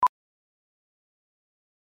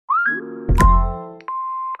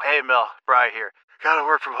Hey, Mel. Bri here. Gotta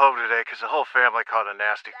work from home today because the whole family caught a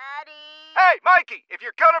nasty. Daddy! Hey, Mikey! If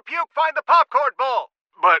you're gonna puke, find the popcorn bowl!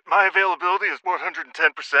 But my availability is 110%.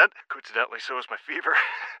 Coincidentally, so is my fever.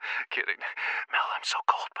 Kidding. Mel, I'm so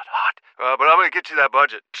cold but hot. But I'm gonna get you that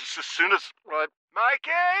budget just as soon as...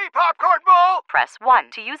 Mikey! Popcorn bowl! Press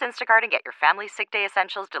 1 to use Instacart and get your family sick day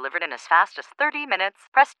essentials delivered in as fast as 30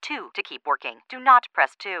 minutes. Press 2 to keep working. Do not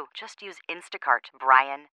press 2. Just use Instacart,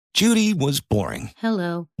 Brian. Judy was boring.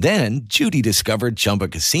 Hello. Then Judy discovered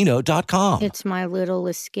ChumbaCasino.com. It's my little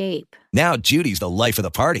escape. Now Judy's the life of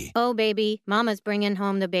the party. Oh, baby, mama's bringing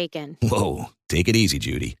home the bacon. Whoa, take it easy,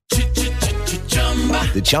 Judy.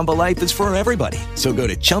 The Chumba life is for everybody. So go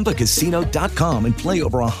to ChumbaCasino.com and play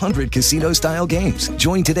over 100 casino-style games.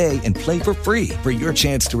 Join today and play for free for your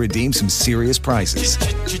chance to redeem some serious prizes.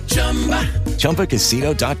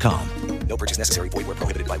 ChumbaCasino.com. No purchase necessary. Void where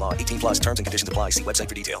prohibited by law. 18 plus terms and conditions apply. See website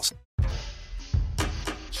for details.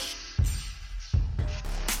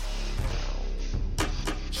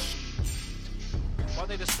 What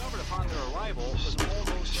they discovered upon their arrival was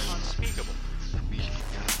almost unspeakable.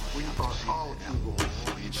 We are all evil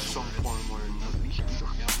in some form or another.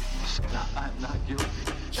 I'm not guilty.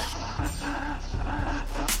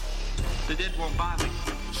 The dead won't bother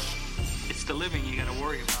you. It's the living you gotta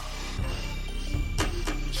worry about.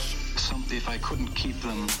 If I couldn't keep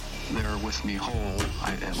them there with me whole,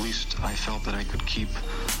 at least I felt that I could keep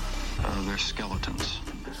their skeletons.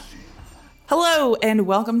 Hello, and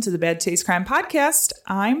welcome to the Bad Taste Crime Podcast.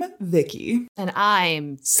 I'm Vicky. And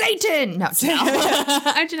I'm Satan. No, Janelle.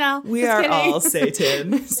 I'm Janelle. We are all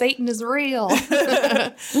Satan. Satan is real.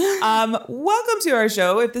 Welcome to our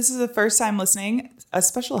show. If this is the first time listening, a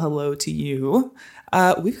special hello to you.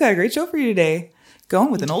 We've got a great show for you today.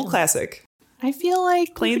 Going with an old classic. I feel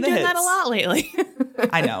like we've been doing that a lot lately.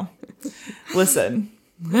 I know. Listen.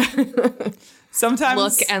 Sometimes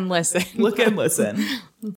look and listen. Look and listen.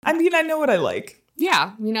 I mean, I know what I like.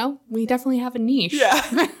 Yeah, we definitely have a niche.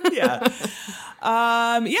 Yeah. Yeah.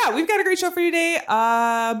 We've got a great show for you today.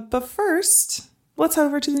 But first, let's head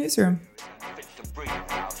over to the newsroom. Fit to breathe,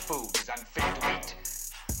 our food is unfit to eat.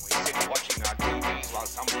 We sit watching our TVs while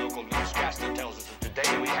some local newscaster tells us that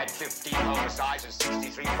today we had 15 homicides and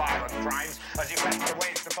 63 violent crimes, as if that's the way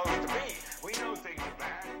it's supposed to be. We know things are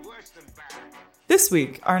bad, worse than bad. This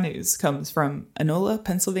week, our news comes from Enola,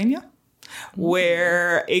 Pennsylvania,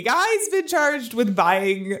 where a guy's been charged with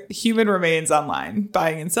buying human remains online.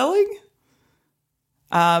 Buying and selling.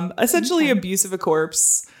 Essentially abuse of a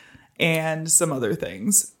corpse and some other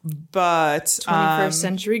things. But 21st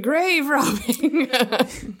century grave robbing.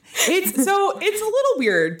 It's a little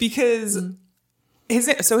weird because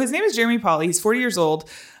his name is Jeremy Pauley. He's 40 years old.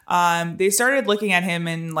 They started looking at him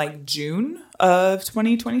in like June of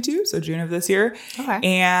 2022, so June of this year. Okay.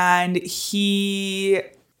 And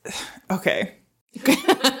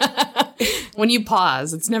When you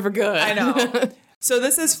pause, it's never good. I know. So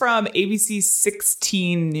this is from ABC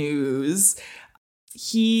 16 News.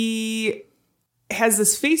 He has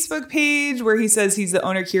this Facebook page where he says he's the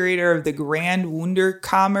owner-curator of the Grand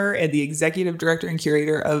Wunderkammer and the executive director and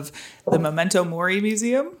curator of the Memento Mori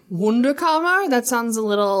Museum. Wunderkammer? That sounds a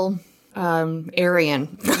little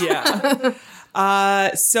Aryan. Yeah.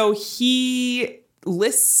 So he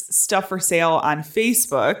lists stuff for sale on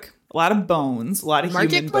Facebook. A lot of bones, a lot of human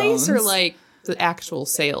bones. Marketplace or like the actual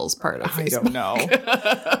sales part of Facebook? I don't know.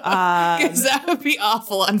 Because that would be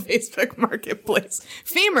awful on Facebook Marketplace.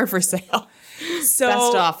 Femur for sale. So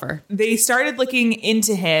best offer. They started looking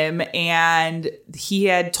into him, and he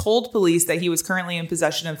had told police that he was currently in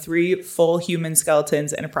possession of 3 full human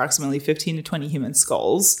skeletons and approximately 15 to 20 human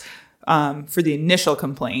skulls for the initial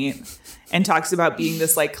complaint, and talks about being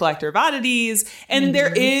this like collector of oddities. And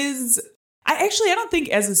there is, I don't think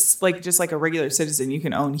as just like a regular citizen you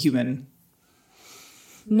can own human.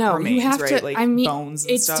 No, remains, you have right? to. Like I mean, bones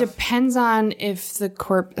and it stuff. depends on if the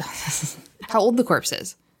corpse, how old the corpse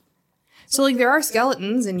is. So, like, there are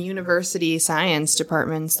skeletons in university science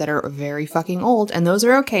departments that are very fucking old, and those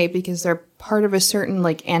are okay because they're part of a certain,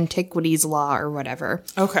 like, antiquities law or whatever.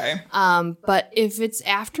 Okay. But if it's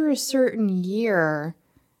after a certain year,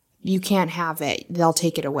 you can't have it. They'll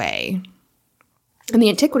take it away. And the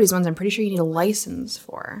antiquities ones, I'm pretty sure you need a license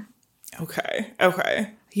for. Okay.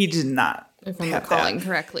 He did not. If I'm recalling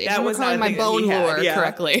correctly. That was recalling my bone lore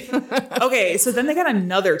correctly. Okay, so then they got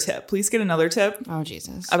another tip. Please get another tip. Oh,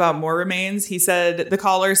 Jesus. About more remains. He said, the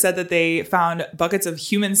caller said that they found buckets of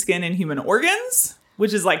human skin and human organs,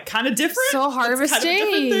 which is like kind of different. So harvesting.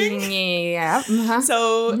 Kind of different thing. Yeah. Uh-huh.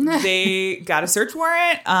 So they got a search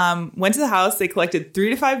warrant, went to the house. They collected 3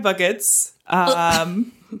 to 5 buckets.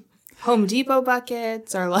 Home Depot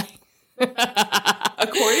buckets are like...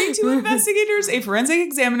 According to investigators, a forensic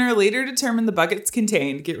examiner later determined the buckets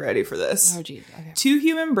contained, get ready for this, Oh, geez. Okay. 2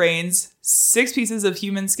 human brains, 6 pieces of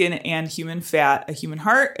human skin and human fat, a human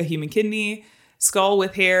heart, a human kidney, skull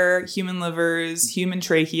with hair, human livers, human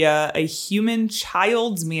trachea, a human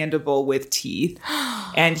child's mandible with teeth,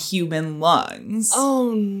 and human lungs.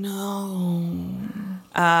 Oh, no.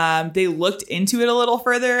 They looked into it a little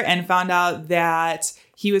further and found out that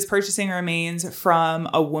he was purchasing remains from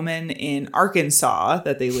a woman in Arkansas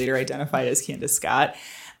that they later identified as Candace Scott,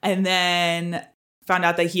 and then found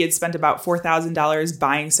out that he had spent about $4,000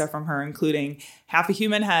 buying stuff from her, including half a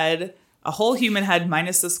human head, a whole human head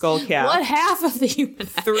minus the skull cap. What half of the human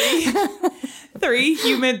head? Three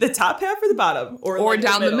human, the top half or the bottom? Or like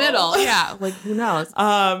down the middle. Yeah, like who knows?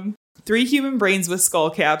 3 human brains with skull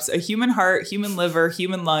caps, a human heart, human liver,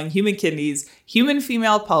 human lung, human kidneys, human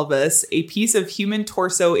female pelvis, a piece of human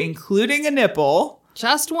torso, including a nipple.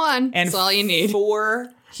 Just one. And that's all you need. 4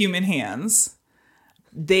 human hands.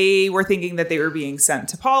 They were thinking that they were being sent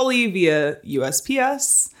to Pauli via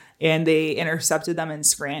USPS, and they intercepted them in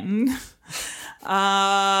Scranton.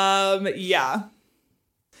 Yeah.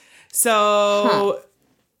 So...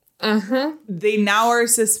 They now are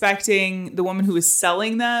suspecting the woman who was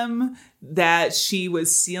selling them that she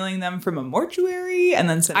was stealing them from a mortuary and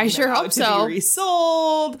then sending them out to be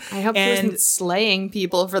resold. I hope she wasn't slaying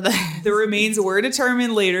people for the... The remains were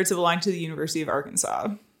determined later to belong to the University of Arkansas.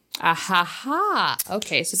 Ahaha.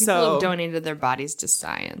 Okay, so people have donated their bodies to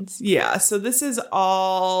science. Yeah, so this is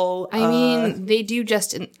all... I mean, they do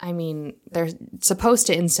just... they're supposed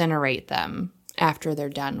to incinerate them after they're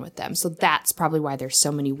done with them. So that's probably why there's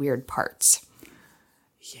so many weird parts.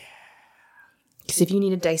 Yeah. Because if you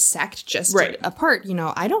need to dissect just a part,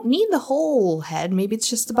 I don't need the whole head. Maybe it's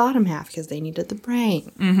just the bottom half because they needed the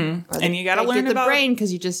brain. Mm-hmm. And you got to learn about the brain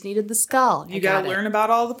because you just needed the skull. You got to learn about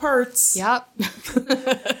all the parts. Yep.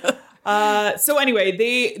 So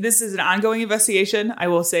anyway, this is an ongoing investigation. I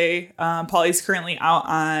will say, Paulie's currently out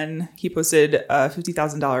on, he posted a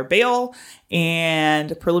 $50,000 bail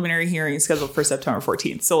and a preliminary hearing is scheduled for September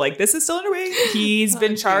 14th. So this is still underway. He's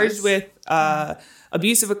been charged with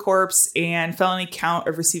abuse of a corpse and felony count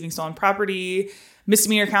of receiving stolen property,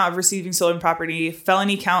 misdemeanor count of receiving stolen property,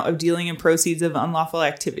 felony count of dealing in proceeds of unlawful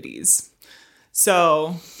activities.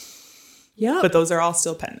 So, yeah, but those are all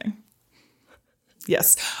still pending.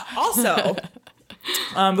 Yes. Also,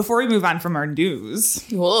 before we move on from our news,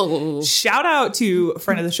 shout out to a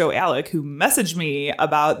friend of the show, Alec, who messaged me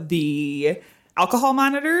about the alcohol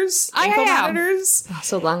monitors, ankle monitors. Oh,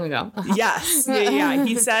 so long ago. Yes. Yeah.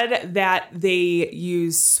 He said that they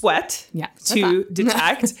use sweat to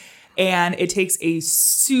detect, and it takes a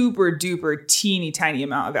super duper teeny tiny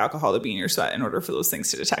amount of alcohol to be in your sweat in order for those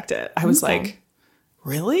things to detect it. I was like,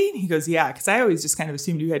 really? He goes, yeah, because I always just kind of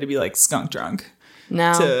assumed you had to be skunk drunk.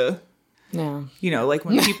 No. When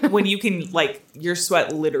you can, your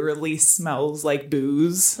sweat literally smells like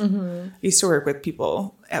booze. Mm-hmm. I used to work with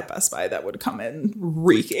people at Best Buy that would come in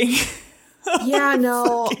reeking. Yeah,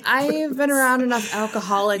 no, I've been around enough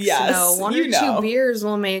alcoholics to know 1 or 2 beers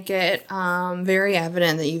will make it very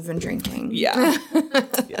evident that you've been drinking. Yeah.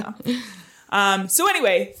 Yeah. So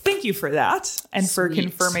anyway, thank you for that and for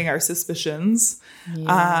confirming our suspicions.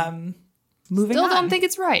 Yeah. Still don't think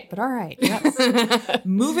it's right, but all right. Yes.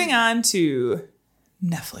 Moving on to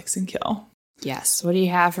Netflix and Kill. Yes. What do you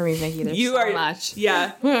have for me, Vicky? There's so much.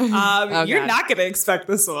 Yeah. You're not going to expect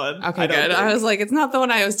this one. Okay, good. I was like, it's not the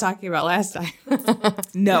one I was talking about last time.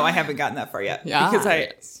 No, I haven't gotten that far yet. Yeah. Because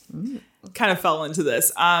I kind of fell into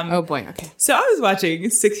this. Oh, boy. Okay. So I was watching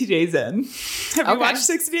 60 Days In. Have you watched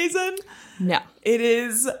 60 Days In? No. It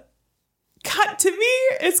is... to me,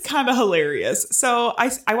 it's kind of hilarious. So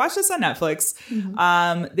I watched this on Netflix.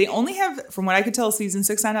 Mm-hmm. They only have, from what I could tell, season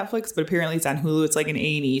 6 on Netflix, but apparently it's on Hulu. It's like an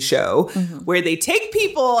A&E show where they take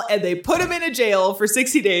people and they put them in a jail for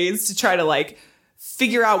 60 days to try to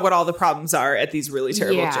figure out what all the problems are at these really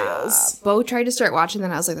terrible jails. Bo tried to start watching that,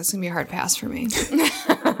 and I was like, that's gonna be a hard pass for me.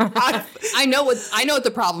 I know what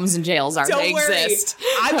the problems in jails are. Don't they worry. exist.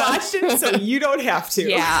 I watched it, so you don't have to.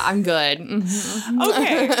 Yeah, I'm good. Mm-hmm.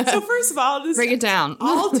 Okay, so first of all, this break it down.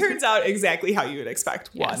 All turns out exactly how you would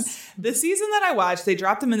expect. Yes. One, the season that I watched, they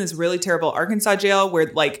dropped them in this really terrible Arkansas jail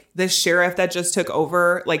where the sheriff that just took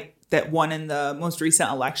over, that won in the most recent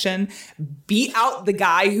election, beat out the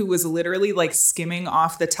guy who was literally skimming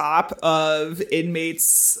off the top of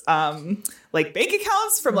inmates' bank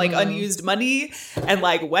accounts from unused money, and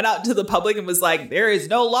went out to the public and was like, there is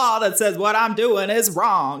no law that says what I'm doing is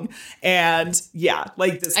wrong. And yeah,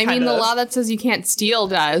 this. The law that says you can't steal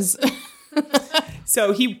does.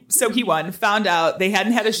 So he won, found out they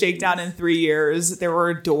hadn't had a shakedown in 3 years. There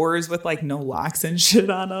were doors with like no locks and shit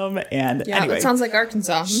on them. And Yeah, anyway, that sounds like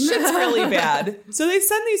Arkansas. shit's really bad. So they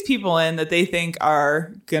send these people in that they think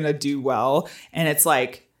are going to do well. And it's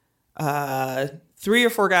like 3 or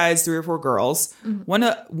 4 guys, 3 or 4 girls.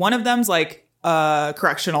 Mm-hmm. One of them's like a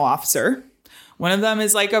correctional officer. One of them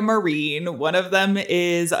is like a Marine. One of them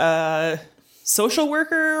is a social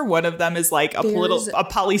worker. One of them is like a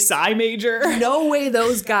poli-sci major. No way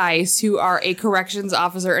those guys who are a corrections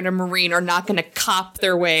officer and a Marine are not going to cop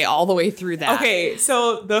their way all the way through that. Okay,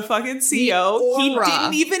 so the fucking CO, he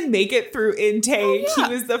didn't even make it through intake. Oh, yeah.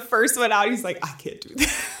 He was the first one out. He's like, I can't do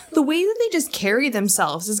that. The way that they just carry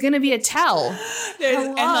themselves is going to be a tell.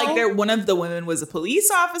 And like one of the women was a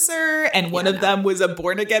police officer, and one of them was a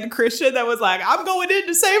born-again Christian that was like, I'm going in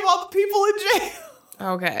to save all the people in jail.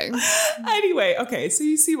 Okay. Anyway, okay, so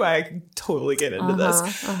you see why I can totally get into this.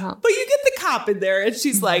 But you get the cop in there, and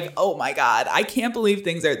she's like, oh my God, I can't believe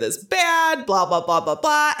things are this bad, blah, blah, blah, blah,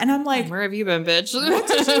 blah. And I'm like, where have you been, bitch?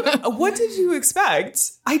 What did you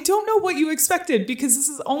expect? I don't know what you expected, because this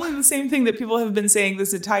is only the same thing that people have been saying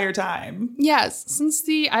this entire time. Yes, since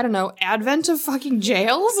the, I don't know, advent of fucking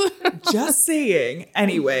jails. Just saying.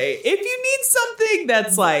 Anyway, if you need something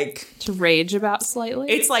that's like... to rage about slightly.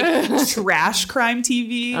 It's like trash crime TV.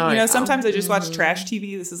 Oh, yeah. Sometimes I just watch trash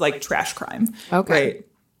TV. This is like trash crime. Okay. Right?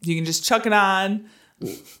 You can just chuck it on.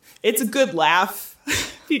 It's a good laugh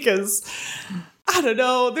because, I don't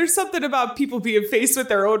know, there's something about people being faced with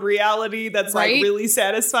their own reality that's like really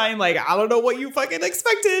satisfying. Like, I don't know what you fucking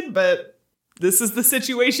expected, but this is the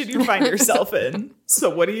situation you find yourself in. So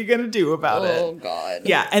what are you going to do about it? Oh, God.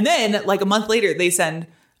 Yeah. And then like a month later, they send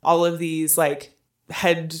all of these like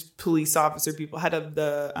head police officer people, head of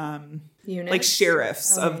the like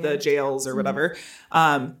sheriffs of the jails or whatever.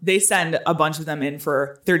 They send a bunch of them in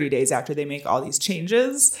for 30 days after they make all these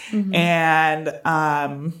changes. And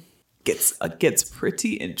gets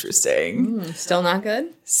pretty interesting. Still not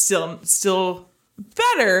good? Still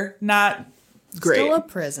better, not great. Still a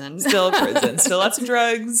prison. Still lots of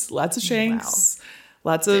drugs, lots of shanks. Wow.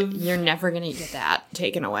 Lots of... You're never going to get that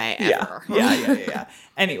taken away ever. Yeah.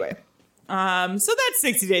 Anyway. So that's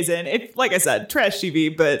 60 days in. If, like I said, trash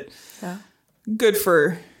TV, but good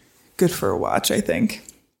for a watch, I think.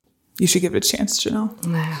 You should give it a chance, Janelle.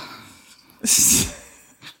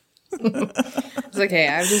 It's okay.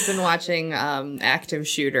 I've just been watching Active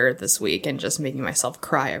Shooter this week and just making myself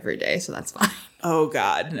cry every day, so that's fine. Oh,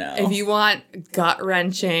 God, no. If you want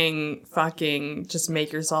gut-wrenching fucking just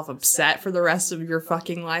make yourself upset for the rest of your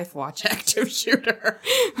fucking life, watch Active Shooter.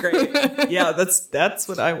 Great. Yeah, that's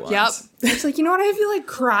what I want. Yep. It's like, you know what? I feel like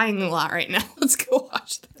crying a lot right now. Let's go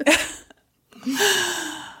watch this.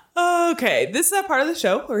 Okay, this is that part of the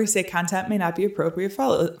show where we say content may not be appropriate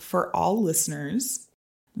for all listeners.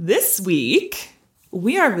 This week...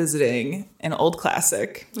 we are visiting an old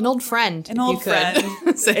classic. An old friend. An old friend.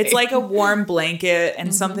 It's like a warm blanket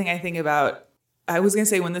and something I think about. I was going to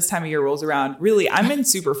say when this time of year rolls around, really, I'm in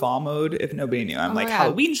super fall mode if nobody knew. I'm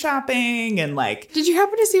Halloween shopping and like... Did you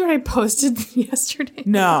happen to see what I posted yesterday?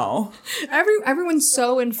 No. Everyone's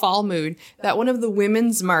so in fall mood that one of the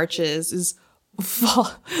women's marches is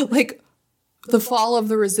fall, like... the fall of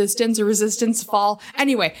the resistance or resistance fall.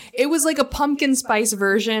 Anyway, it was like a pumpkin spice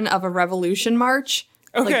version of a revolution march,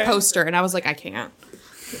 like poster. And I was like, I can't.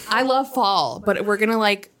 I love fall, but we're going to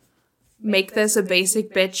like make this a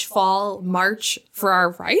basic bitch fall march for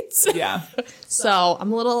our rights. Yeah. So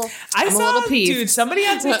I'm a little peeved. Dude, somebody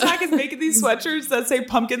on TikTok is making these sweatshirts that say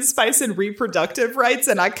pumpkin spice and reproductive rights.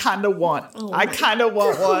 And I kind of want one.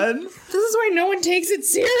 This is why no one takes it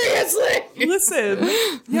seriously. Listen.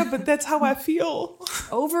 Yeah, but that's how I feel.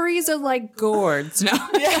 Ovaries are like gourds. No.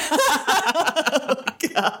 Oh,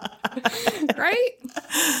 God. Right?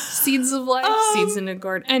 Seeds of life, seeds in a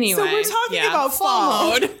gourd. Anyway. So we're talking about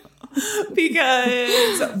fall mode.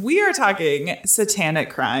 Because we are talking satanic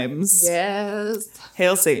crimes. Yes.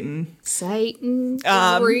 Hail Satan. Satan.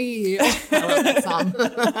 I love that song.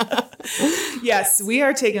 Yes, we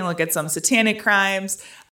are taking a look at some satanic crimes.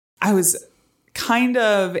 I was kind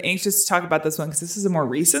of anxious to talk about this one because this is a more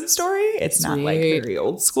recent story. It's not like very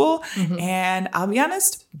old school. Mm-hmm. And I'll be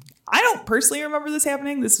honest, I don't personally remember this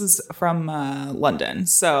happening. This was from London.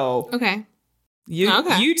 So okay.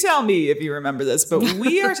 You tell me if you remember this, but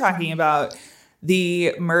we are talking about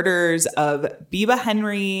the murders of Biba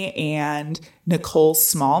Henry and Nicole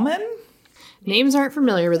Smallman. Names aren't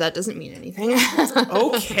familiar, but that doesn't mean anything.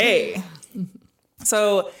 Okay.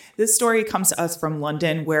 So this story comes to us from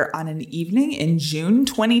London, where on an evening in June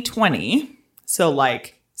 2020, so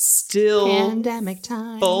like still pandemic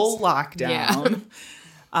times, full lockdown,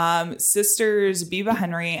 Sisters Biba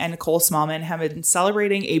Henry and Nicole Smallman have been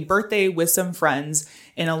celebrating a birthday with some friends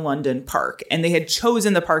in a London park. And they had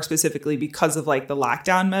chosen the park specifically because of like the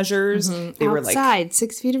lockdown measures. They were like outside,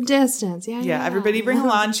 6 feet of distance. Yeah. Everybody bring a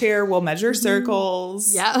lawn chair. We'll measure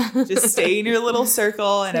circles. Yeah. Just stay in your little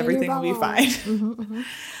circle and everything will be fine.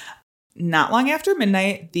 Not long after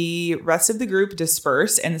midnight, the rest of the group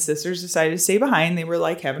dispersed and the sisters decided to stay behind. They were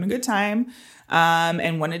like having a good time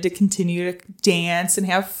and wanted to continue to dance and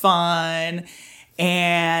have fun.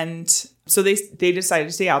 And so they decided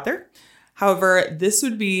to stay out there. However, this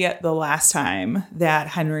would be the last time that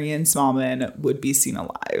Henry and Smallman would be seen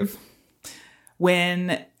alive.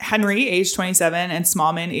 When Henry, age 27, and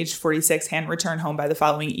Smallman, age 46, hadn't returned home by the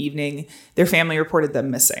following evening, their family reported them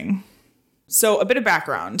missing. So a bit of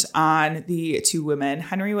background on the two women.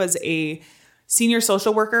 Henry was a senior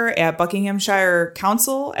social worker at Buckinghamshire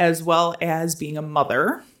Council, as well as being a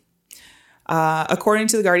mother. According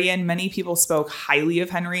to The Guardian, many people spoke highly of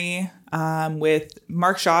Henry, with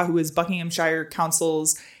Mark Shaw, who is Buckinghamshire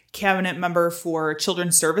Council's cabinet member for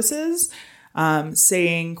Children's Services,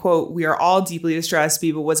 saying, quote, "We are all deeply distressed.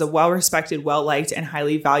 Biba was a well-respected, well-liked, and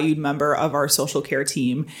highly valued member of our social care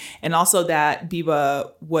team." And also that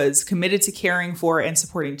Biba was committed to caring for and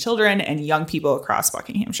supporting children and young people across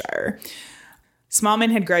Buckinghamshire.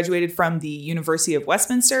 Smallman had graduated from the University of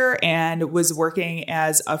Westminster and was working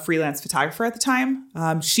as a freelance photographer at the time.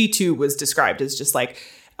 She, too, was described as just like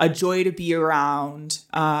a joy to be around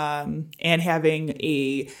and having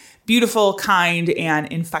a beautiful, kind, and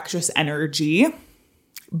infectious energy.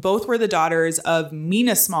 Both were the daughters of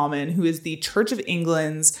Mina Smallman, who is the Church of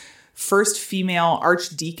England's first female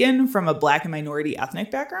archdeacon from a Black and minority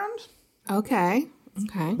ethnic background. Okay.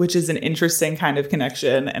 Which is an interesting kind of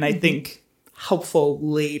connection, and I think helpful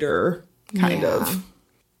later, kind of.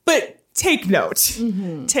 But take note.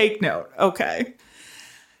 Take note. Okay.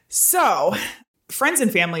 So friends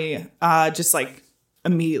and family just like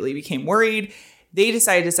immediately became worried. They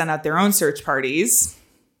decided to send out their own search parties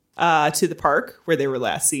to the park where they were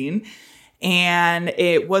last seen. And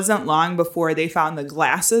it wasn't long before they found the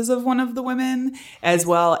glasses of one of the women, as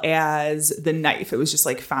well as the knife. It was just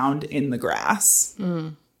like found in the grass.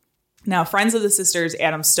 Now, friends of the sisters,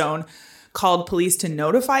 Adam Stone, called police to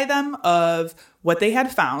notify them of what they had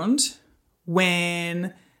found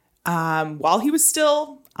when, while he was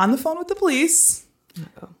still on the phone with the police,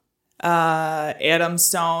 Adam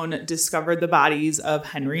Stone discovered the bodies of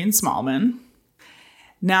Henry and Smallman.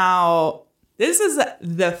 Now, this is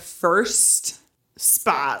the first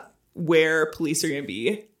spot where police are going to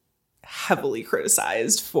be heavily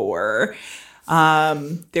criticized for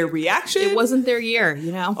their reaction. It wasn't their year,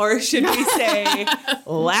 you know? Or should we say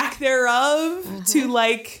lack thereof to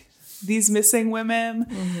like these missing women.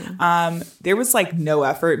 There was like no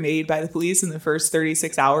effort made by the police in the first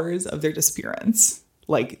 36 hours of their disappearance.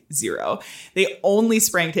 Like zero. They only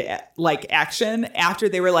sprang to like action after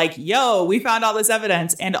they were like, yo, we found all this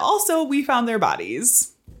evidence. And also we found their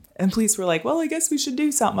bodies. And police were like, well, I guess we should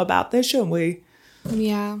do something about this, shouldn't we?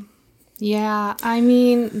 Yeah. Yeah. I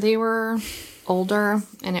mean, they were older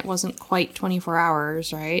and it wasn't quite 24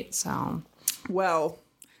 hours, right? So. Well,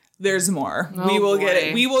 there's more. Oh, we will boy. get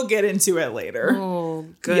it. We will get into it later. Oh,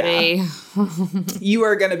 goody. Yeah. You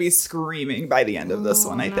are going to be screaming by the end of this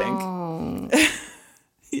one, I think.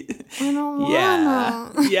 I don't wanna.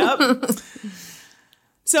 Yeah. Yep.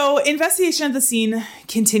 So investigation of the scene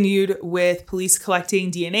continued with police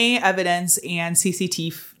collecting DNA evidence and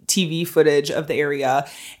CCTV footage of the area.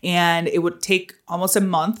 And it would take almost a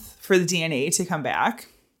month for the DNA to come back.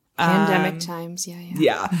 Pandemic times.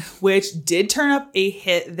 Yeah. Which did turn up a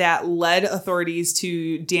hit that led authorities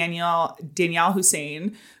to Danielle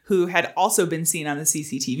Hussein, who had also been seen on the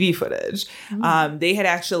CCTV footage. They had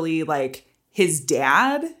actually like, his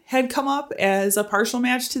dad had come up as a partial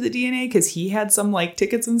match to the DNA because he had some like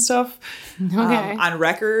tickets and stuff on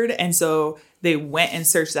record. And so they went and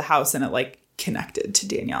searched the house and it like connected to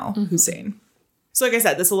Danielle Hussein. So like I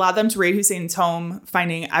said, this allowed them to raid Hussein's home,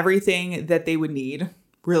 finding everything that they would need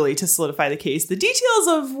really to solidify the case, the details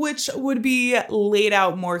of which would be laid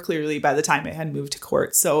out more clearly by the time it had moved to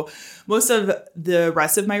court. So most of the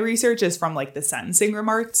rest of my research is from like the sentencing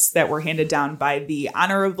remarks that were handed down by the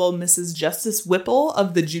Honorable Mrs. Justice Whipple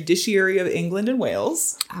of the Judiciary of England and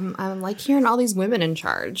Wales. I'm like hearing all these women in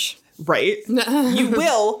charge. Right? You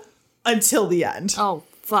will until the end. Oh,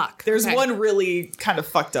 fuck. There's one really kind of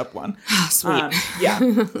fucked up one. Sweet.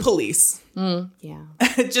 Police. Yeah.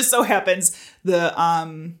 It just so happens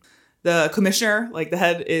the commissioner, like the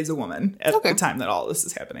head, is a woman at the time that all this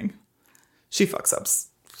is happening. She fucks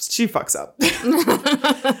up.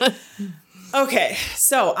 Okay,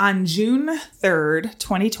 so on June 3rd,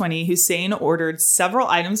 2020, Hussein ordered several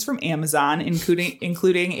items from Amazon,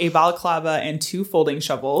 including a balaclava and 2 folding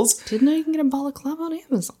shovels. Didn't know you can get a balaclava on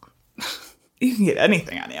Amazon. You can get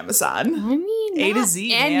anything on Amazon. I mean, A to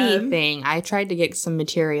Z, anything. man. I tried to get some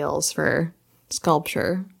materials for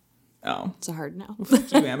sculpture. Oh. It's a hard no.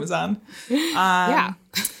 Fuck you, Amazon. Yeah.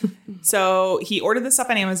 So he ordered this stuff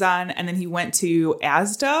on Amazon, and then he went to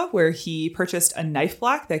Asda, where he purchased a knife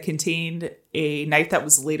block that contained a knife that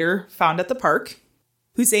was later found at the park.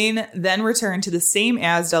 Hussein then returned to the same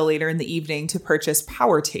Asda later in the evening to purchase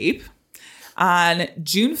power tape. On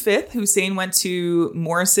June 5th, Hussein went to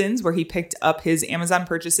Morrison's, where he picked up his Amazon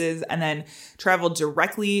purchases and then traveled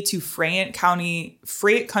directly to Fayette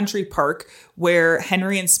Country Park, where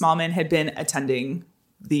Henry and Smallman had been attending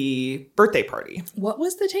the birthday party. What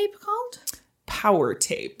was the tape called? Power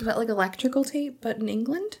tape. Is that like electrical tape, but in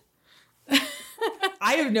England?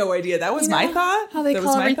 I have no idea. That was my thought. How they that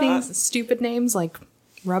call everything stupid names, like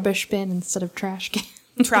rubbish bin instead of trash can.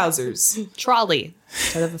 Trousers. Trolley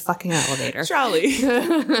instead of a fucking elevator. Trolley.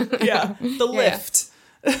 Yeah. The lift.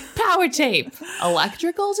 Power tape.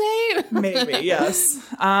 Electrical tape? Maybe, yes.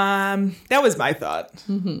 That was my thought.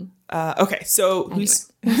 Mm-hmm. Okay, so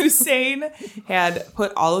Hussein had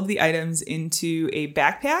put all of the items into a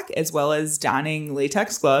backpack as well as donning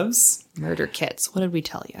latex gloves. Murder kits. What did we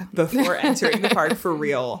tell you? Before entering the park for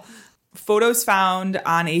real. Photos found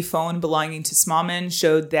on a phone belonging to Smallman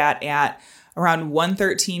showed that at around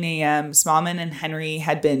 1:13 a.m., Smallman and Henry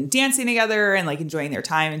had been dancing together and like enjoying their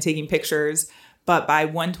time and taking pictures. But by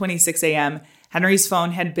 1:26 a.m., Henry's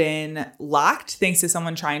phone had been locked thanks to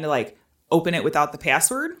someone trying to like open it without the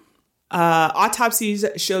password. Autopsies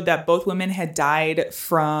showed that both women had died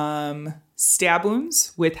from stab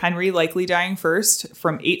wounds, with Henry likely dying first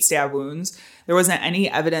from 8 stab wounds. There wasn't any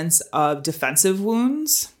evidence of defensive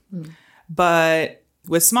wounds, but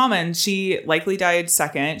with Smallman, she likely died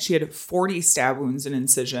second. She had 40 stab wounds and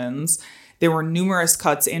incisions. There were numerous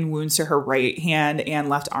cuts and wounds to her right hand and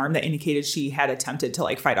left arm that indicated she had attempted to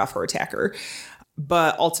like fight off her attacker,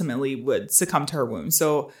 but ultimately would succumb to her wounds.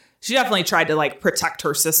 So she definitely tried to like protect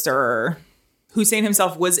her sister. Hussein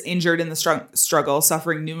himself was injured in the struggle,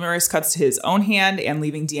 suffering numerous cuts to his own hand and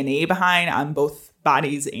leaving DNA behind on both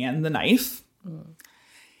bodies and the knife.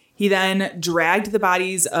 He then dragged the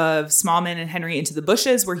bodies of Smallman and Henry into the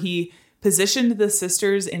bushes, where he positioned the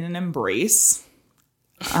sisters in an embrace.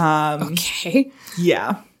 Okay.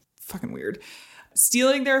 Yeah. Fucking weird.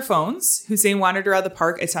 Stealing their phones, Hussein wandered around the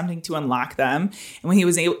park attempting to unlock them. And when he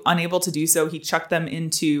was unable to do so, he chucked them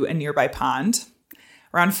into a nearby pond.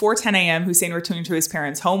 Around 4:10 a.m., Hussein returned to his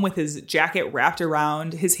parents' home with his jacket wrapped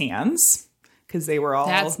around his hands because they were all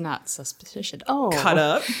That's not suspicious. Oh. cut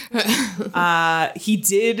up. He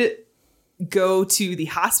did go to the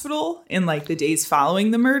hospital in like the days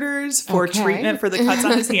following the murders for treatment for the cuts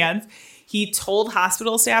on his hands. He told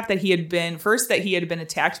hospital staff that he had been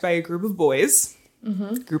attacked by a group of boys,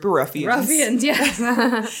 group of ruffians. Ruffians, yes.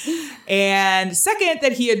 And second,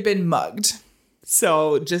 that he had been mugged.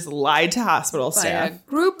 So just lied to hospital staff. By a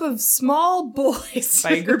group of small boys.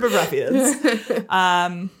 By a group of ruffians.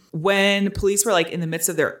 When police were like in the midst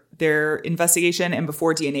of their investigation and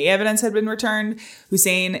before DNA evidence had been returned,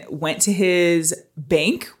 Hussein went to his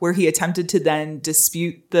bank where he attempted to then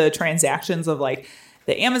dispute the transactions of like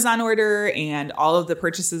the Amazon order and all of the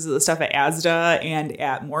purchases of the stuff at Asda and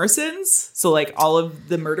at Morrison's. So like all of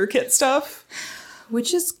the murder kit stuff.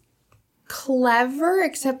 Which is clever,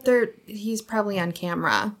 except he's probably on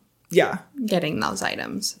camera. Yeah. Getting those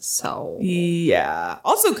items. So. Yeah.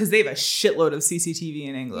 Also because they have a shitload of CCTV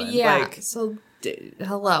in England. Yeah. Like, so,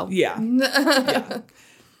 hello. Yeah. Yeah.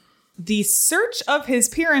 The search of his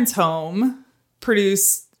parents' home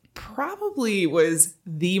produced probably was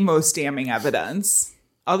the most damning evidence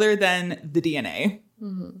other than the DNA.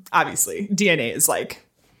 Obviously, DNA is like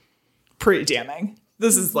pretty damning.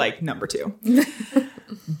 This is like number 2.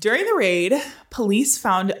 During the raid, police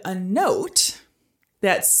found a note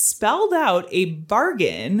that spelled out a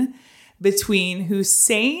bargain between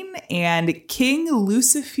Hussein and King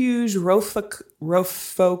Lucifuge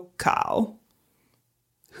Rofocale,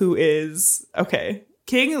 who is,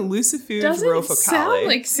 King Lucifuge Rofocale. Sound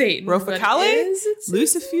like Satan. Rofocale?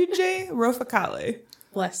 Lucifuge Rofocale.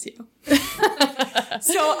 Bless you.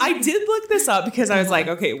 So I did look this up because I was like,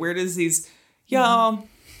 okay, where does these,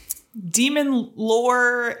 demon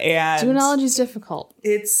lore and demonology is difficult.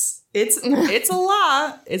 It's a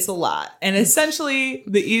lot. It's a lot. And essentially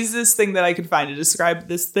the easiest thing that I could find to describe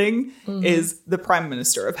this thing is the Prime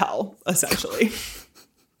Minister of Hell, essentially.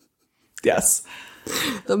 Yes.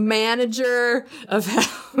 The manager of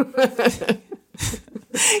hell.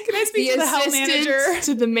 Can I speak to the hell manager?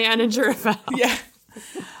 To the manager of hell. Yeah.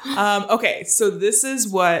 Okay, so this is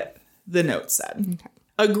what the note said. Okay.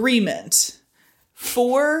 Agreement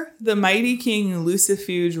for the mighty king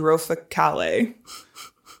Lucifuge Roficale.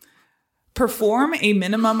 Perform a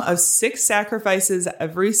minimum of 6 sacrifices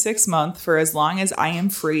every 6 months for as long as I am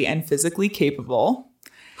free and physically capable.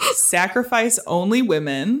 Sacrifice only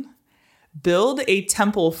women. Build a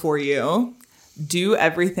temple for you. Do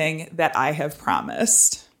everything that I have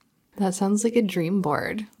promised. That sounds like a dream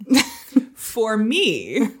board. For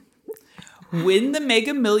me, win the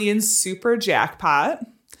Mega Millions super jackpot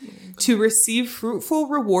to receive fruitful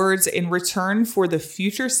rewards in return for the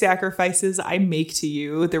future sacrifices I make to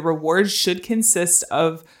you. The rewards should consist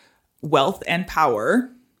of wealth and power.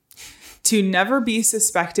 To never be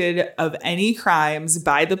suspected of any crimes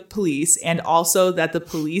by the police, and also that the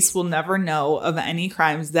police will never know of any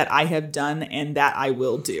crimes that I have done and that I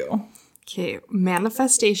will do. Okay,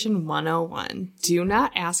 Manifestation 101. Do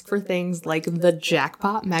not ask for things like the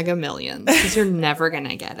jackpot Mega Millions, because you're never going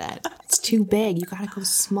to get it. It's too big. You got to go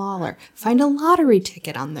smaller. Find a lottery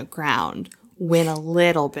ticket on the ground. Win a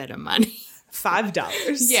little bit of money.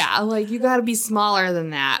 $5. Yeah, like you got to be smaller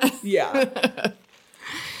than that. Yeah.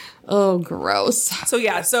 Oh, gross. So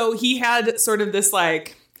he had sort of this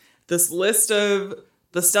list of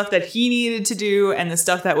the stuff that he needed to do and the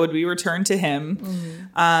stuff that would be returned to him.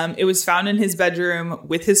 Mm-hmm. It was found in his bedroom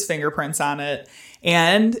with his fingerprints on it.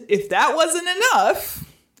 And if that wasn't enough,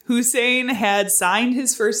 Hussein had signed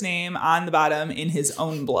his first name on the bottom in his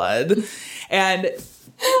own blood. And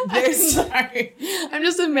I'm sorry. I'm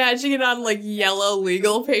just imagining it on like yellow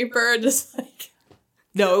legal paper, just like.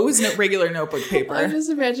 No, it was regular notebook paper. I'm just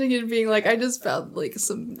imagining it being like, I just found like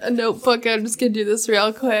a notebook. I'm just going to do this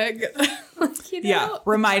real quick. Yeah,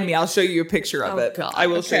 remind me. I'll show you a picture of it. God. I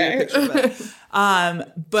will show you a picture of it.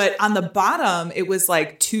 But on the bottom, it was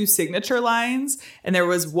like 2 signature lines. And there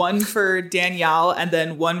was one for Danielle and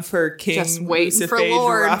then one for King Rafocale.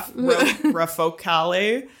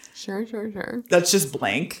 Sure. That's just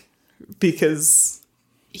blank because...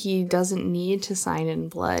 He doesn't need to sign in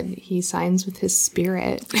blood. He signs with his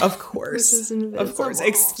spirit. Of course. Of course.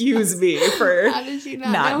 Excuse me for how did you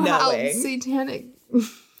not know knowing. How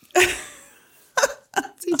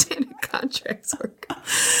satanic contracts work. I'm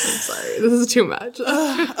sorry. This is too much.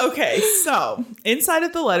 Okay. So inside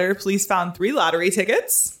of the letter, police found 3 lottery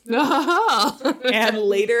tickets and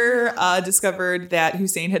later discovered that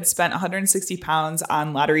Hussein had spent 160 pounds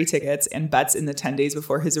on lottery tickets and bets in the 10 days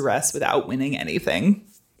before his arrest without winning anything.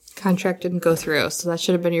 Contract didn't go through, so that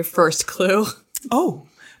should have been your first clue. Oh,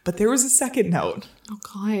 but there was a second note. Oh,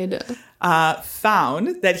 God.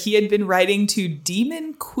 Found that he had been writing to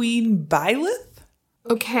Demon Queen Byleth.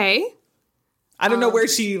 Okay. I don't know where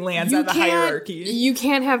she lands on the hierarchy. You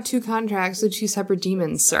can't have 2 contracts with 2 separate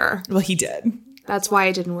demons, sir. Well, he did. That's why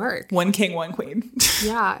it didn't work. 1 king, 1 queen.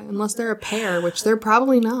 Yeah, unless they're a pair, which they're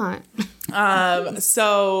probably not.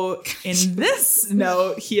 So in this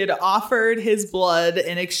note, he had offered his blood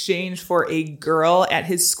in exchange for a girl at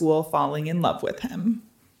his school falling in love with him.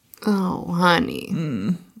 Oh, honey.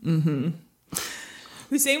 Mm-hmm.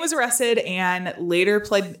 Hussein was arrested and later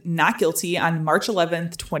pled not guilty on March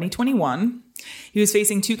 11th, 2021. He was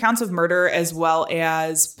facing 2 counts of murder as well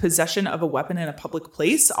as possession of a weapon in a public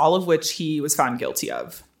place, all of which he was found guilty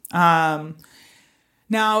of.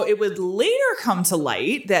 Now, it would later come to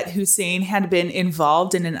light that Hussein had been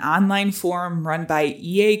involved in an online forum run by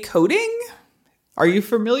EA Coding. Are you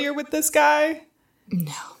familiar with this guy?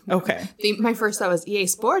 No. Okay. My first thought was EA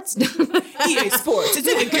Sports. EA Sports. It's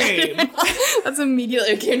in the game. That's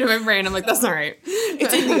immediately what came to my brain. I'm like, that's not right.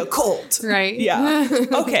 It's in the occult. Right. Yeah.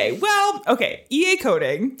 Okay. Well, okay. EA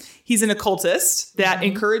Coding. He's an occultist that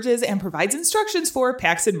encourages and provides instructions for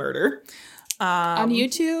Paxton murder. On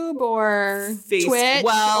YouTube or Twitch?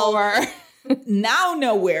 Well, or... now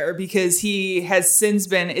nowhere, because he has since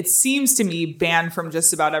been, it seems to me, banned from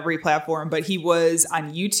just about every platform, but he was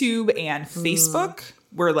on YouTube and Facebook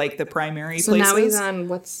were like the primary places. So now he's on,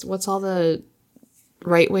 what's all the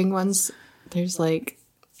right-wing ones? There's like,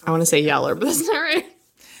 I want to say Yeller, but that's not right.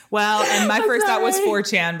 Well, and my first thought was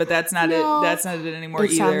 4chan, but that's not it. That's not it anymore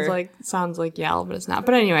either. Sounds like Yell, but it's not.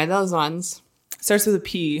 But anyway, those ones. Starts with a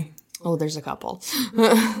P. Oh, there's a couple.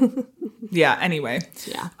 Yeah, anyway.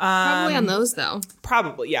 Yeah. Probably on those, though.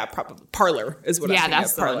 Probably, yeah. Probably. Parlor is what I'm thinking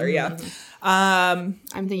of. Parlor, yeah. I'm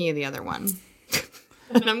thinking of the other one.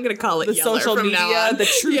 And I'm going to call it the Yeller social from media, now on. the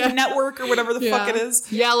Truth Network, or whatever the fuck it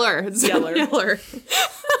is. Yeller. It's Yeller. Yeller.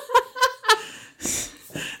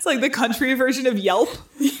 It's like the country version of Yelp.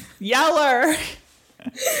 Yeller.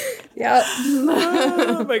 Yeah.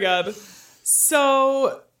 Oh, my God.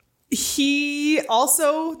 So... He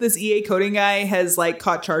also, this EA coding guy, has like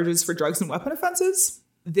caught charges for drugs and weapon offenses.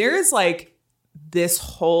 There's like this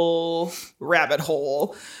whole rabbit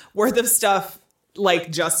hole worth of stuff, like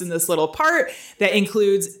just in this little part, that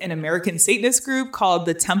includes an American Satanist group called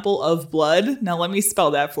the Temple of Blood. Now let me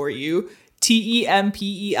spell that for you.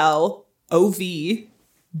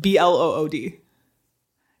 TEMPELOVBLOOD.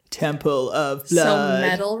 Temple of Blood. So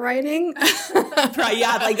metal writing? Right,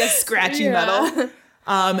 yeah, like a scratchy metal.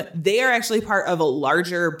 They are actually part of a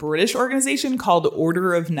larger British organization called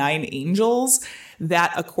Order of Nine Angels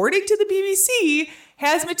that, according to the BBC,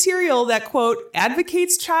 has material that, quote,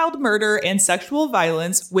 advocates child murder and sexual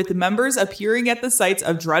violence, with members appearing at the sites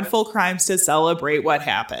of dreadful crimes to celebrate what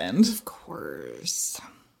happened. Of course.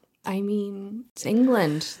 I mean, it's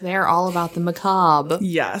England. They're all about the macabre.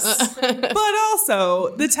 Yes. But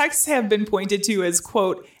also, the texts have been pointed to as,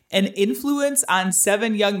 quote, an influence on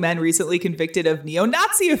 7 young men recently convicted of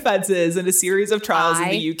neo-Nazi offenses in a series of trials in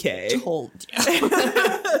the UK. Told you.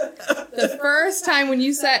 The first time when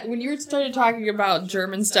you started talking about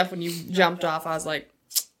German stuff, when you jumped off, I was like,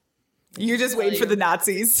 you're just waiting for the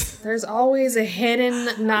Nazis. There's always a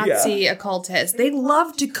hidden Nazi occultist. They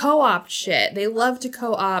love to co-opt shit. They love to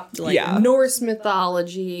co-opt Norse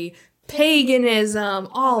mythology, paganism,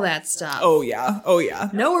 all that stuff. Oh yeah.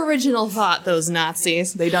 No original thought, those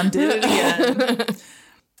Nazis. They done did it again.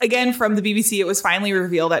 Again, from the BBC, it was finally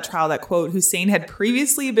revealed at trial that, quote, Hussein had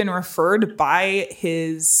previously been referred by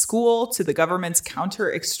his school to the government's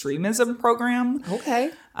counter-extremism program. Okay.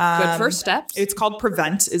 Good first steps. It's called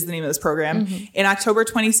PREVENT is the name of this program. Mm-hmm. In October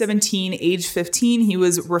 2017, age 15, he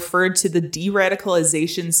was referred to the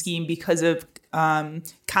de-radicalization scheme because of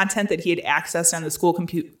content that he had accessed on the school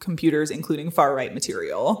computers, including far-right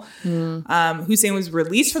material. Hussein was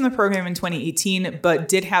released from the program in 2018, but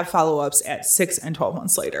did have follow-ups at 6 and 12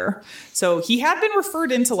 months later. So he had been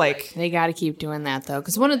referred into like... They got to keep doing that, though,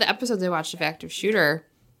 because one of the episodes I watched of Active Shooter,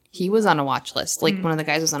 he was on a watch list. Like, one of the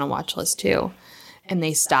guys was on a watch list, too. And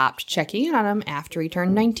they stopped checking in on him after he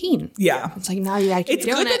turned 19. Yeah. It's like, now you gotta keep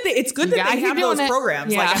doing it. It's good that they have those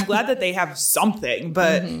programs. Yeah. Like, I'm glad that they have something.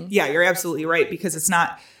 But yeah, you're absolutely right, because it's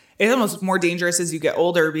almost more dangerous as you get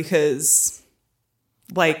older because,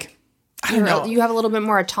 like, I don't know. You have a little bit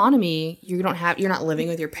more autonomy. You're not living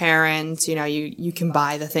with your parents. You know, you can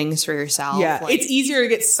buy the things for yourself. Yeah. Like, it's easier to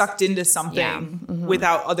get sucked into something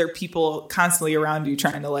without other people constantly around you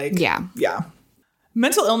trying to like. Yeah. Yeah.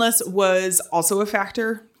 Mental illness was also a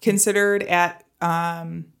factor considered at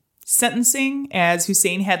sentencing, as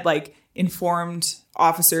Hussein had like informed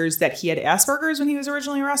officers that he had Asperger's when he was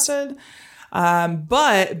originally arrested.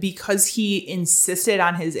 But because he insisted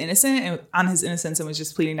on his innocence and was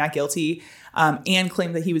just pleading not guilty, and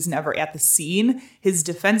claimed that he was never at the scene, his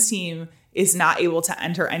defense team is not able to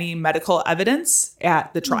enter any medical evidence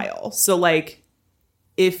at the trial. So like,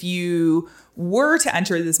 if you were to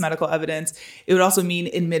enter this medical evidence, it would also mean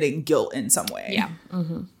admitting guilt in some way. Yeah.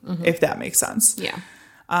 If that makes sense. Yeah.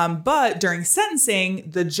 But during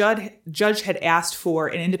sentencing, the judge had asked for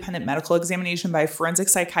an independent medical examination by forensic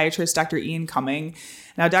psychiatrist Dr. Ian Cumming.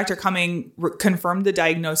 Now, Dr. Cumming confirmed the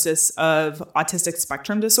diagnosis of autistic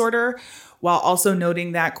spectrum disorder, while also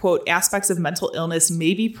noting that, quote, aspects of mental illness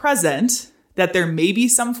may be present, that there may be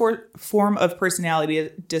some form of personality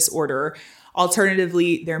disorder.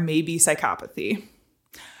 Alternatively, there may be psychopathy.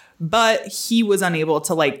 But he was unable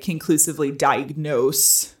to like conclusively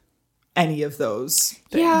diagnose any of those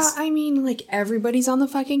things. Yeah, I mean, like, everybody's on the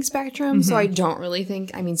fucking spectrum, so I don't really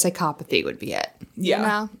think, psychopathy would be it.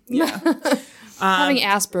 Yeah. You know? Yeah. Having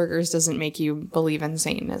Asperger's doesn't make you believe in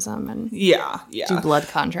Satanism and do blood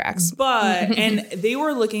contracts. But, and they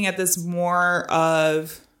were looking at this more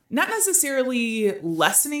of not necessarily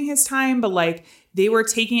lessening his time, but like they were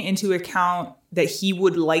taking into account that he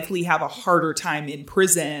would likely have a harder time in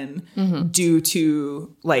prison due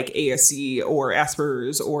to like ASD or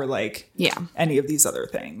Asperger's or like any of these other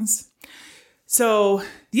things. So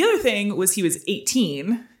the other thing was he was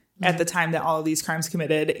 18 at the time that all of these crimes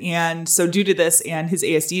committed. And so due to this and his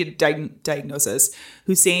ASD diagnosis,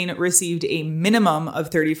 Hussein received a minimum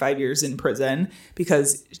of 35 years in prison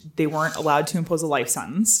because they weren't allowed to impose a life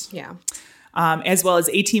sentence. Yeah. As well as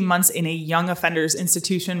 18 months in a young offenders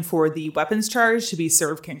institution for the weapons charge to be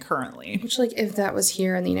served concurrently. Which, like, if that was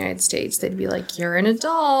here in the United States, they'd be like, you're an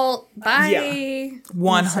adult. Bye. Yeah.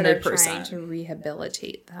 100%. Instead of trying to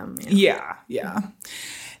rehabilitate them. Yeah.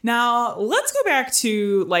 Now, let's go back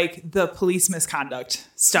to, like, the police misconduct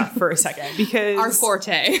stuff for a second. Because our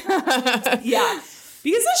forte. Yeah.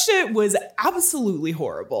 Because this shit was absolutely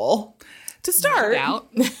horrible. To start,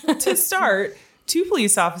 two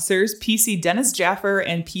police officers, PC Dennis Jaffer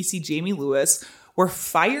and PC Jamie Lewis, were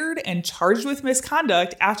fired and charged with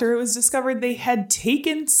misconduct after it was discovered they had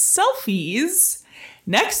taken selfies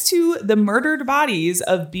next to the murdered bodies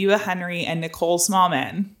of Biba Henry and Nicole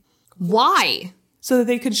Smallman. Why? So that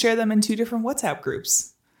they could share them in 2 different WhatsApp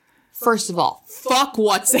groups. First of all, fuck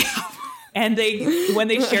WhatsApp. And when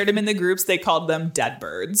they shared them in the groups, they called them dead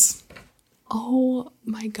birds. Oh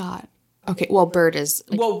my God. Okay, well, bird is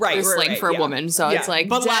slang for a woman, so it's like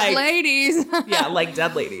but dead ladies. Yeah, like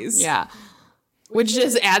dead ladies. Yeah. Which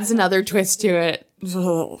just adds another twist to it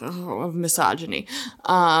of misogyny.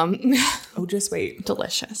 Oh, just wait.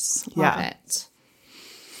 Delicious. Love it.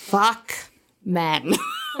 Fuck men.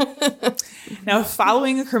 Now,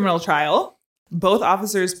 following a criminal trial, both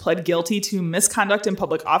officers pled guilty to misconduct in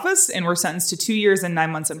public office and were sentenced to 2 years and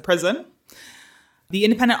 9 months in prison. The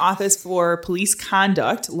Independent Office for Police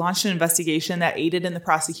Conduct launched an investigation that aided in the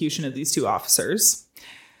prosecution of these 2 officers.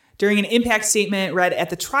 During an impact statement read at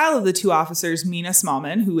the trial of the 2 officers, Mina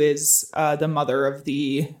Smallman, who is the mother of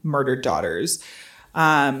the murdered daughters,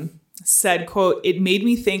 said, quote, "It made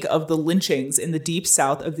me think of the lynchings in the deep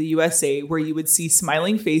south of the USA where you would see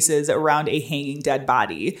smiling faces around a hanging dead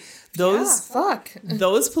body.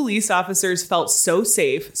 Those police officers felt so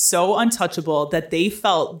safe, so untouchable that they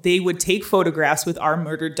felt they would take photographs with our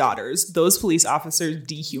murdered daughters. Those police officers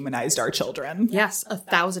dehumanized our children." Yes,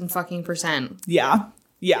 1,000%. Yeah.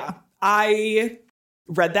 Yeah. I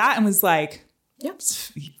read that and was like, yep.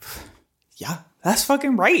 Yeah, that's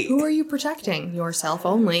fucking right. Who are you protecting? Yourself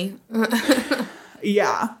only.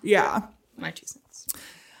 Yeah. My 2 cents.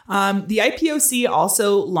 The IPOC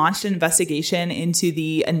also launched an investigation into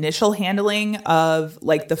the initial handling of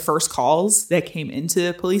like the first calls that came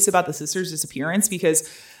into police about the sisters' disappearance, because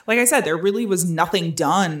like I said, there really was nothing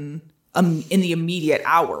done in the immediate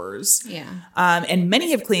hours. Yeah. And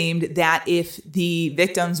many have claimed that if the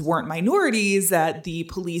victims weren't minorities, that the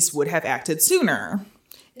police would have acted sooner.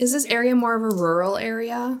 Is this area more of a rural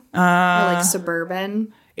area? Or like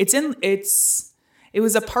suburban? It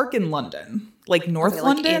was a park in London. Like North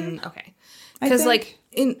London? Because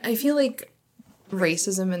I feel like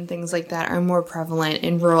racism and things like that are more prevalent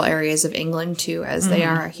in rural areas of England too, as they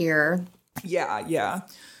are here. Yeah.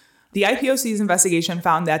 The IPOC's investigation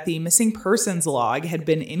found that the missing persons log had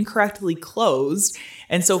been incorrectly closed,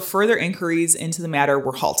 and so further inquiries into the matter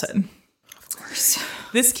were halted. Of course.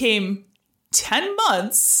 This came 10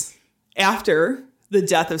 months after the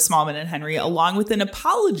death of Smallman and Henry, along with an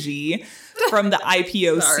apology from the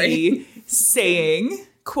IPOC saying,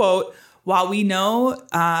 quote, "While we know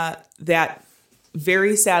that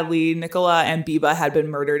very sadly Nicola and Biba had been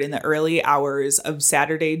murdered in the early hours of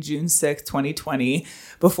Saturday, June 6th, 2020,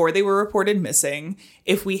 before they were reported missing,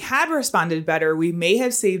 if we had responded better, we may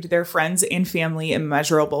have saved their friends and family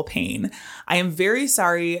immeasurable pain. I am very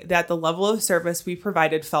sorry that the level of service we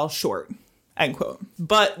provided fell short." End quote.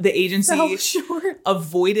 But the agency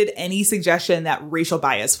avoided any suggestion that racial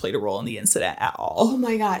bias played a role in the incident at all. Oh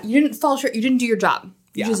my God. You didn't fall short. You didn't do your job.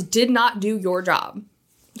 You just did not do your job.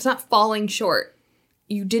 It's not falling short.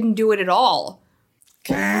 You didn't do it at all.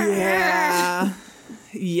 Yeah.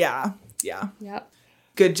 Yep.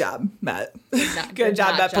 Good job, Met. Good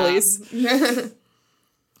job, Met Police.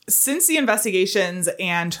 Since the investigations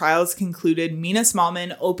and trials concluded, Mina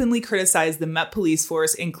Smallman openly criticized the Met Police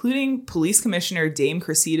Force, including Police Commissioner Dame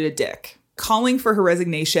Cressida Dick, calling for her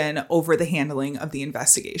resignation over the handling of the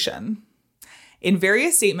investigation. In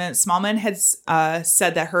various statements, Smallman had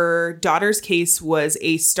said that her daughter's case was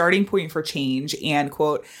a starting point for change and,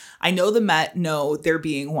 quote, "I know the Met know they're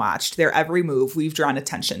being watched. Their every move, we've drawn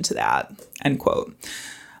attention to that," end quote.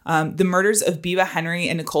 The murders of Biba Henry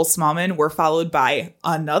and Nicole Smallman were followed by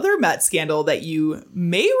another Met scandal that you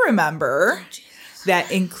may remember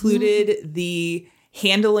that included the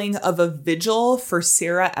handling of a vigil for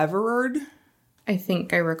Sarah Everard. I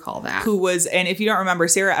think I recall that. Who was, and if you don't remember,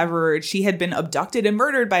 Sarah Everard, she had been abducted and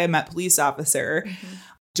murdered by a Met police officer. Mm-hmm.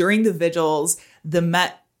 During the vigils, the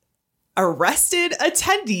Met arrested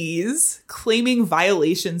attendees claiming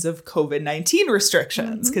violations of COVID-19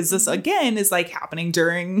 restrictions, because this again is like happening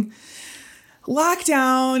during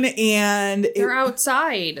lockdown, and they're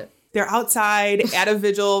outside at a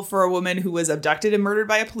vigil for a woman who was abducted and murdered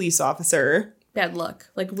by a police officer. Bad luck,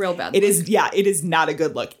 like real bad luck. It is not a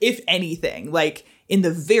good look. If anything, like in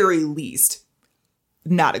the very least,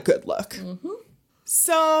 not a good look. Mm-hmm.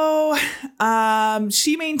 So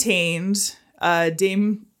she maintained,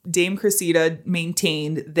 Dame Cressida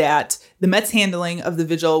maintained that the Met's handling of the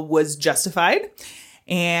vigil was justified,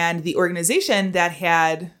 and the organization that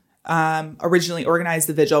had originally organized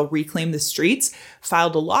the vigil, Reclaim the Streets,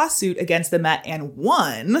 filed a lawsuit against the Met and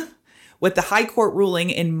won, with the High Court ruling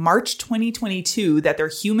in March 2022 that their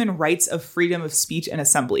human rights of freedom of speech and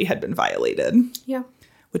assembly had been violated. Yeah.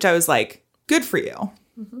 Which I was like, good for you.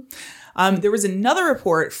 There was another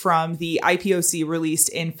report from the IPOC released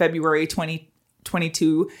in February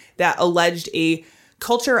 2022 that alleged a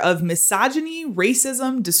culture of misogyny,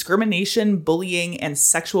 racism, discrimination, bullying, and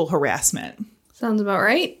sexual harassment. Sounds about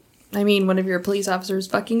right. I mean, one of your police officers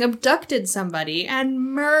fucking abducted somebody and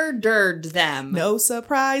murdered them. No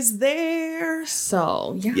surprise there.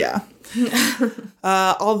 So, yeah.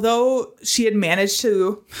 Although she had managed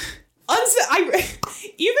to... even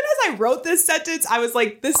as I wrote this sentence, I was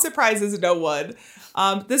like, this surprises no one.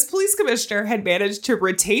 This police commissioner had managed to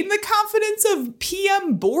retain the confidence of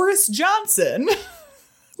PM Boris Johnson,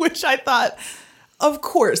 which I thought... Of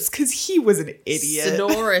course, because he was an idiot.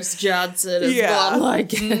 Boris Johnson is not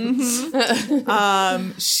like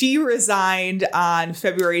it. She resigned on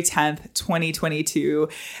February 10th, 2022.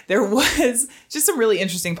 There was just some really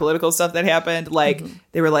interesting political stuff that happened. Like,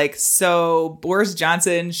 they were like, so Boris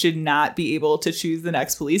Johnson should not be able to choose the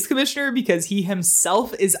next police commissioner because he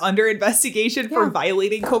himself is under investigation for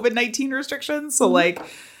violating COVID-19 restrictions. So,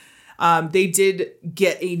 they did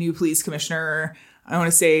get a new police commissioner, I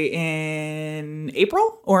want to say in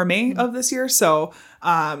April or May of this year. So,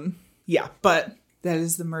 but that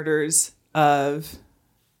is the murders of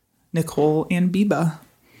Nicole and Biba.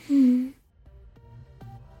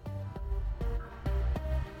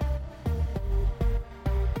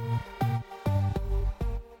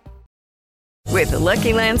 With the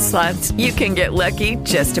Lucky Land Slots, you can get lucky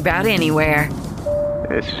just about anywhere.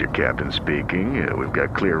 This is your captain speaking. We've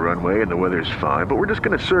got clear runway and the weather's fine, but we're just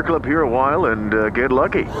going to circle up here a while and get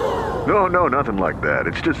lucky. No, nothing like that.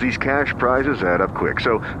 It's just these cash prizes add up quick.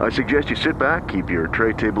 So I suggest you sit back, keep your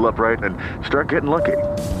tray table upright, and start getting lucky.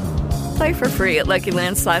 Play for free at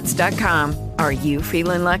LuckyLandSlots.com. Are you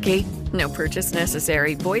feeling lucky? No purchase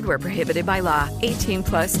necessary. Void where prohibited by law.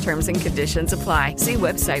 18+ terms and conditions apply. See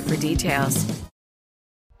website for details.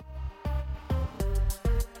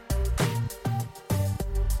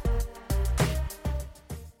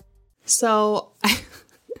 So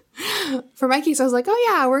for my case, I was like,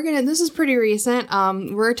 oh yeah, this is pretty recent.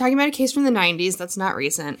 We're talking about a case from the 90s. That's not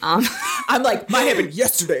recent. I'm like, mine happened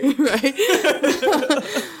yesterday. Right.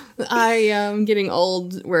 I am getting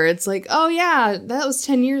old where it's like, oh yeah, that was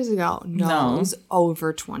 10 years ago. No, it was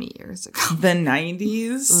over 20 years ago. The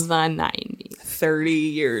 90s? The 90s. 30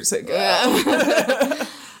 years ago.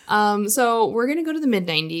 So we're going to go to the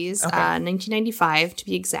mid-90s, 1995 to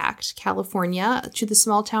be exact, California, to the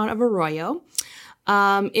small town of Arroyo.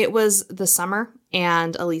 It was the summer,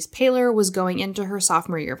 and Elise Paler was going into her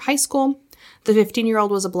sophomore year of high school. The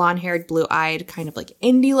 15-year-old was a blonde-haired, blue-eyed, kind of like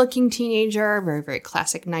indie-looking teenager, very, very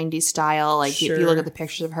classic 90s style. Like, if you look at the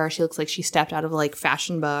pictures of her, she looks like she stepped out of, like,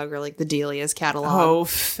 Fashion Bug or, like, the Delia's catalog. Oh,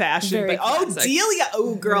 Fashion Bug. Oh, Delia.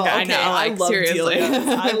 Oh, girl. I Okay, know, I like, love seriously. Delia's.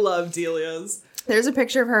 I love Delia's. There's a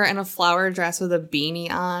picture of her in a flower dress with a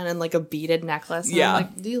beanie on and, like, a beaded necklace. And I'm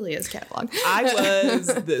like, Delia's catalog. I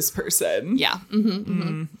was this person. Yeah.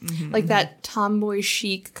 Like that tomboy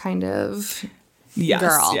chic kind of... Yes,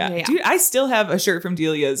 girl. Yeah. Dude, I still have a shirt from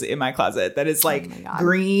Delia's in my closet that is like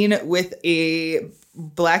green with a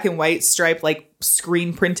black and white striped like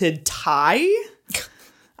screen printed tie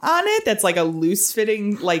on it. That's like a loose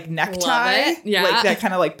fitting like necktie. Love it. Yeah. Like that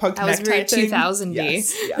kind of like punk necktie. That was very 2000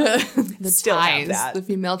 Yes, yeah. The still ties, have that. the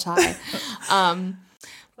female tie.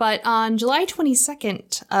 But on July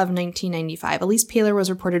 22nd of 1995, Elise Paler was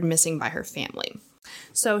reported missing by her family.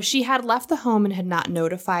 So she had left the home and had not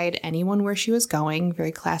notified anyone where she was going.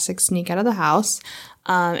 Very classic sneak out of the house.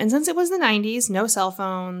 And since it was the 90s, no cell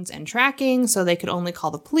phones and tracking, so they could only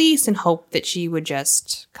call the police and hope that she would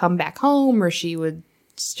just come back home or she would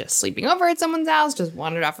just sleeping over at someone's house, just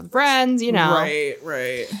wandered off with friends, you know.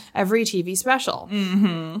 Right. Every TV special.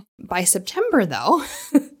 By September, though,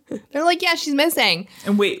 they're like, yeah, she's missing.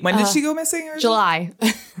 And wait, when did she go missing? July.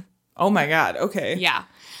 Oh my God. Okay. Yeah.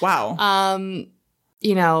 Wow.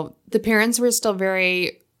 You know, the parents were still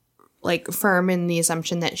very, like, firm in the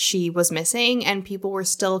assumption that she was missing, and people were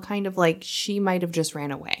still kind of like, she might have just ran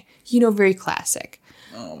away. You know, very classic.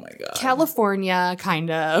 Oh, my God. California, kind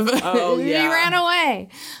of. Oh, yeah. She ran away.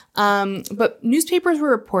 But newspapers were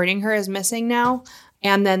reporting her as missing now,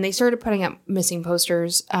 and then they started putting up missing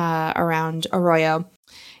posters around Arroyo,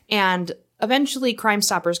 and eventually, Crime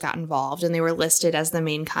Stoppers got involved, and they were listed as the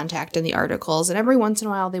main contact in the articles. And every once in a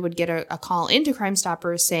while, they would get a call into Crime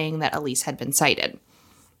Stoppers saying that Elise had been sighted.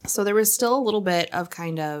 So there was still a little bit of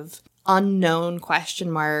kind of unknown question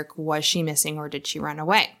mark, was she missing or did she run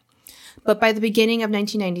away? But by the beginning of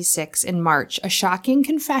 1996, in March, a shocking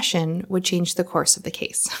confession would change the course of the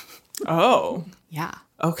case. Oh. Yeah.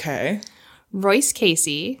 Okay. Royce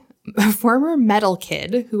Casey, a former metal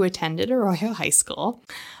kid who attended Arroyo High School,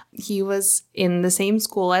 he was in the same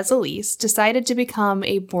school as Elise, decided to become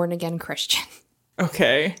a born-again Christian.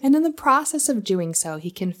 Okay. And in the process of doing so,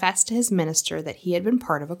 he confessed to his minister that he had been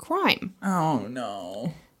part of a crime. Oh,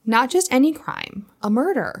 no. Not just any crime, a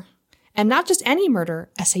murder. And not just any murder,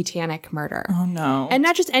 a satanic murder. Oh, no. And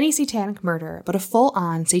not just any satanic murder, but a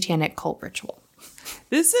full-on satanic cult ritual.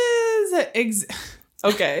 This is...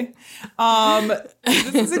 Okay.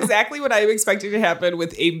 This is exactly what I'm expecting to happen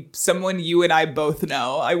with someone you and I both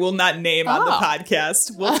know. I will not name on the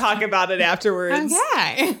podcast. We'll talk about it afterwards.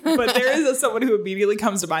 Okay. But there is someone who immediately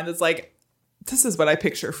comes to mind that's like, this is what I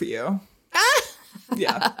picture for you.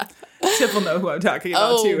 Yeah. Tiff will know who I'm talking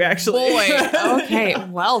about too, actually. Boy. Okay.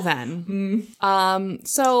 Well then.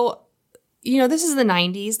 So, this is the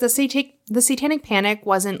 90s. The satanic panic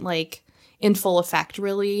wasn't like in full effect,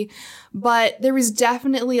 really. But there was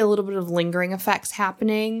definitely a little bit of lingering effects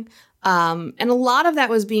happening. And a lot of that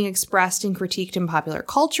was being expressed and critiqued in popular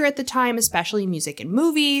culture at the time, especially music and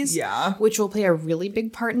movies. Yeah. Which will play a really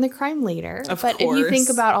big part in the crime later. Of but course. if you think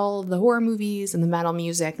about all of the horror movies and the metal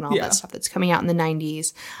music and all that stuff that's coming out in the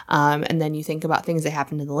 90s, and then you think about things that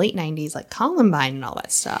happened in the late 90s, like Columbine and all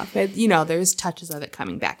that stuff, there's touches of it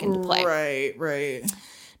coming back into play. Right.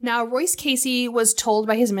 Now, Royce Casey was told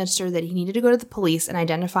by his minister that he needed to go to the police and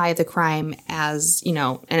identify the crime as,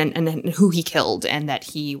 and who he killed and that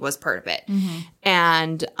he was part of it. Mm-hmm.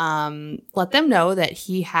 And let them know that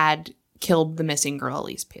he had killed the missing girl,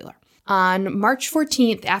 Elise Paler. On March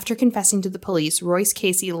 14th, after confessing to the police, Royce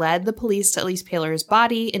Casey led the police to Elise Paler's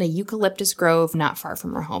body in a eucalyptus grove not far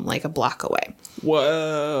from her home, like a block away.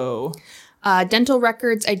 Whoa. Dental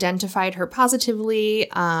records identified her positively,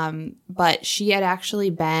 but she had actually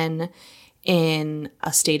been in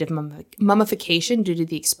a state of mummification due to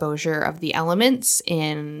the exposure of the elements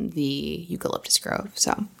in the eucalyptus grove.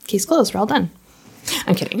 So, case closed. We're all done.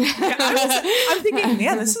 I'm kidding. I'm thinking,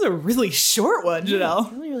 man, this is a really short one,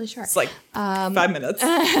 Janelle. Really, really short. It's like 5 minutes.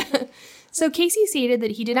 So, Casey stated that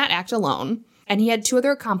he did not act alone, and he had 2 other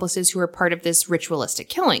accomplices who were part of this ritualistic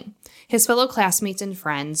killing. His fellow classmates and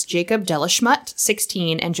friends, Jacob Delaschmutt,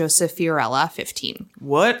 16, and Joseph Fiorella, 15.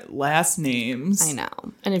 What last names? I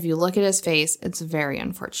know. And if you look at his face, it's very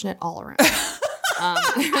unfortunate all around.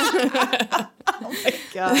 Oh my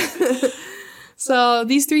God. So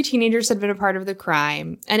these 3 teenagers had been a part of the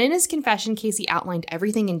crime. And in his confession, Casey outlined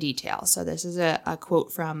everything in detail. So this is a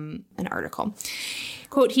quote from an article.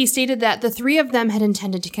 Quote, he stated that the 3 of them had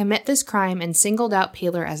intended to commit this crime and singled out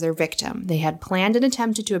Paler as their victim. They had planned and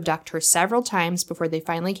attempted to abduct her several times before they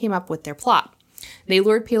finally came up with their plot. They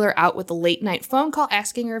lured Paler out with a late-night phone call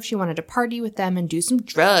asking her if she wanted to party with them and do some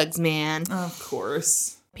drugs, man. Of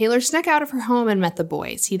course. Paler snuck out of her home and met the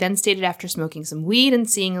boys. He then stated after smoking some weed and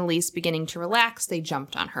seeing Elise beginning to relax, they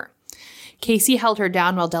jumped on her. Casey held her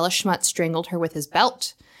down while Delaschmutt strangled her with his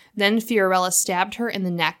belt. Then Fiorella stabbed her in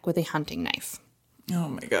the neck with a hunting knife. Oh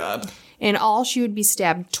my God. In all, she would be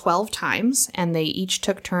stabbed 12 times, and they each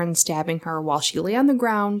took turns stabbing her while she lay on the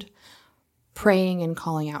ground, praying and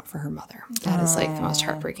calling out for her mother. That is like the most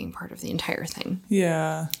heartbreaking part of the entire thing.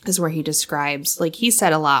 Yeah. Is where he describes, like he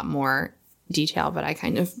said a lot more detail, but I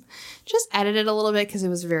kind of just edited a little bit because it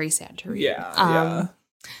was very sad to read. Yeah.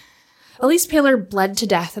 Elise Paler bled to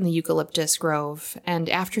death in the eucalyptus grove, and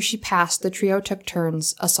after she passed, the trio took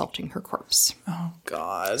turns assaulting her corpse. Oh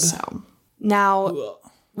God. So now,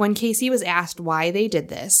 when Casey was asked why they did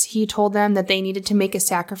this, he told them that they needed to make a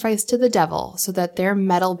sacrifice to the devil so that their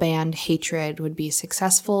metal band Hatred would be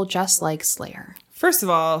successful just like Slayer. First of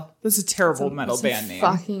all, that's a terrible metal band name.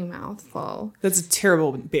 Fucking mouthful. That's a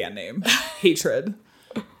terrible band name. Hatred.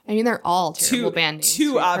 I mean, they're all terrible band names.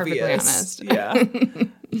 Too obvious. Yeah.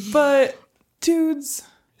 But, dudes,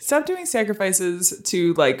 stop doing sacrifices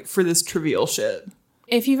for this trivial shit.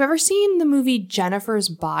 If you've ever seen the movie Jennifer's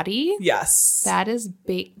Body, yes, that is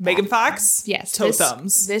Megan Fox. Yes, toe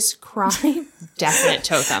thumbs. This crime, definite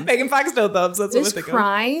toe thumb. Megan Fox toe thumbs. That's what I think of. This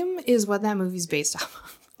crime is what that movie's based off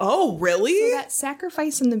of. Oh, really? So that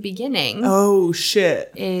sacrifice in the beginning. Oh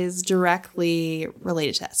shit! Is directly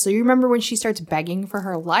related to that. So you remember when she starts begging for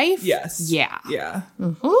her life? Yes. Yeah. Yeah.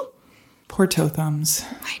 Mm-hmm. Poor toe thumbs.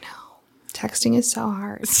 I know. Texting is so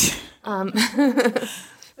hard.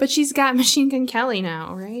 But she's got Machine Gun Kelly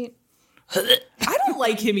now, right? I don't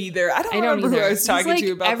like him either. I don't remember either. who I was talking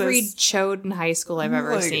to about every this. chode in high school I've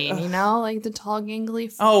ever seen, you know? Like the tall,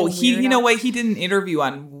 gangly. Oh, you know what? He did an interview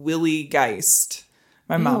on Willie Geist.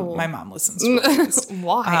 My mom listens to Willie Geist.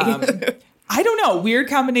 Why? I don't know. Weird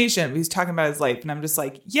combination. He's talking about his life, and I'm just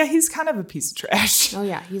like, yeah, he's kind of a piece of trash. Oh,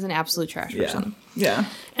 yeah. He's an absolute trash person. Yeah.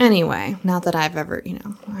 Anyway, not that I've ever,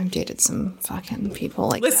 I've dated some fucking people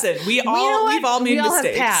like Listen, that. we've all made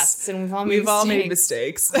mistakes. Have pasts, and we've all made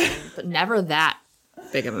mistakes. But never that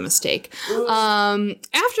big of a mistake.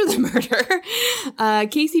 After the murder,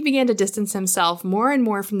 Casey began to distance himself more and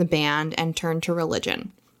more from the band and turned to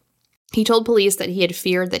religion. He told police that he had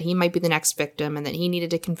feared that he might be the next victim and that he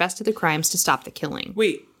needed to confess to the crimes to stop the killing.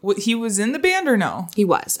 Wait, he was in the band or no? He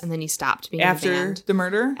was, and then he stopped being in the band. After the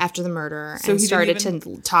murder? After the murder, so and he started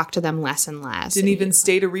to talk to them less and less. Didn't even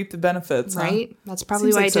stay to reap the benefits, right? Huh? That's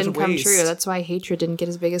probably why it didn't come true. That's why Hatred didn't get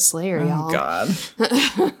as big as Slayer, y'all.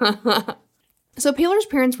 Oh, God. So Paler's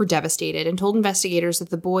parents were devastated and told investigators that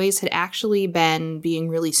the boys had actually been being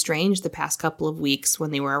really strange the past couple of weeks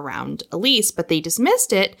when they were around Elise, but they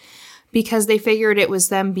dismissed it because they figured it was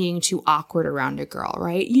them being too awkward around a girl,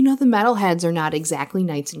 right? The metalheads are not exactly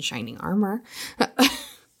knights in shining armor,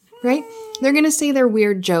 right? They're going to say their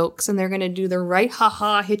weird jokes and they're going to do the right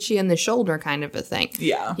ha-ha, hit you in the shoulder kind of a thing.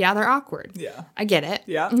 Yeah. Yeah, they're awkward. Yeah. I get it.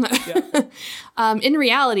 Yeah. In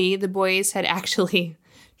reality, the boys had actually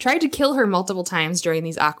tried to kill her multiple times during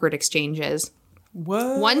these awkward exchanges.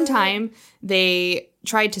 What? One time, they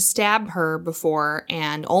tried to stab her before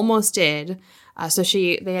and almost did. So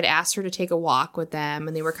they had asked her to take a walk with them,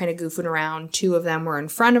 and they were kind of goofing around. 2 of them were in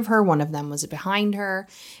front of her. 1 of them was behind her.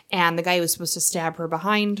 And the guy who was supposed to stab her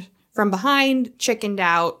from behind chickened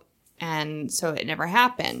out, and so it never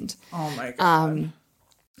happened. Oh, my God.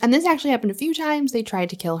 And this actually happened a few times. They tried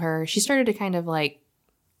to kill her. She started to kind of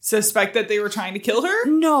suspect that they were trying to kill her?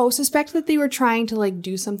 No, suspect that they were trying to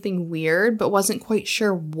do something weird, but wasn't quite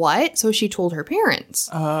sure what. So she told her parents.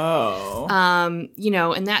 Oh.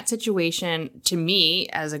 In that situation, to me,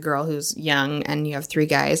 as a girl who's young and you have 3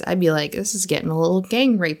 guys, I'd be like, this is getting a little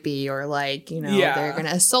gang rapey or they're going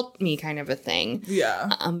to assault me kind of a thing. Yeah.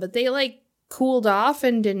 But they cooled off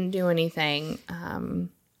and didn't do anything. And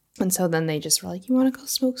so then they just were like, you want to go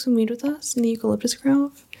smoke some weed with us in the eucalyptus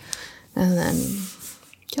grove? And then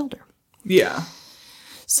killed her. Yeah.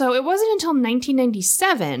 So it wasn't until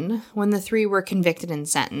 1997 when the 3 were convicted and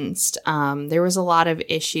sentenced. There was a lot of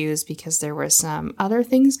issues because there were some other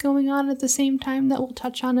things going on at the same time that we'll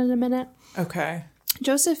touch on in a minute. Okay.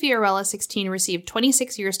 Joseph Fiorella, 16, received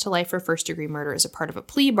 26 years to life for first-degree murder as a part of a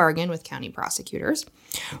plea bargain with county prosecutors.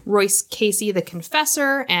 Royce Casey, the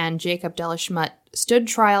confessor, and Jacob Delaschmutt stood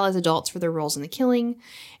trial as adults for their roles in the killing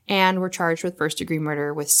and were charged with first-degree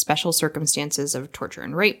murder with special circumstances of torture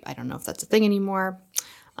and rape. I don't know if that's a thing anymore.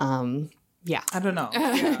 Yeah. I don't know.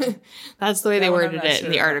 Yeah. That's the way they worded it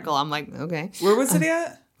in the article. I'm like, okay. Where was it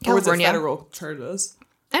at? California. Or was it federal charges?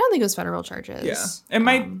 I don't think it was federal charges. Yeah. It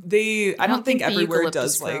might, I don't think everywhere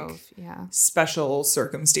does yeah. special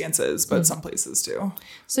circumstances, but some places do.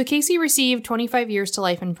 So Casey received 25 years to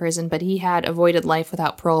life in prison, but he had avoided life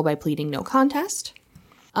without parole by pleading no contest.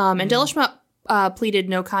 And Delaschmutt pleaded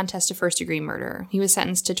no contest to first-degree murder. He was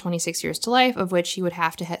sentenced to 26 years to life, of which he would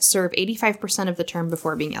have to serve 85% of the term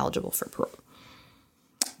before being eligible for parole.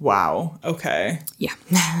 Wow. Okay. Yeah.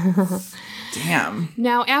 Damn.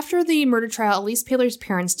 Now, after the murder trial, Elise Paler's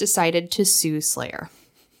parents decided to sue Slayer.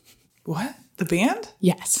 What? The band?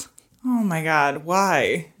 Yes. Oh my God.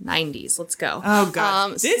 Why? 90s. Let's go. Oh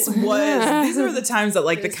God. These were the times that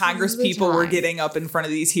the Congress people were getting up in front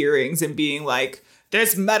of these hearings and being like,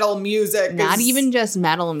 this metal music. Not even just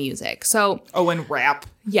metal music. So. Oh, and rap.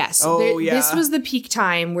 Yes. Yeah. This was the peak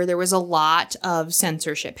time where there was a lot of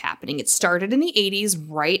censorship happening. It started in the 80s,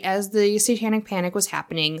 right as the Satanic Panic was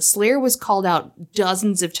happening. Slayer was called out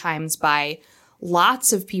dozens of times by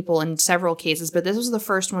lots of people in several cases, but this was the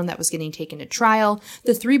first one that was getting taken to trial.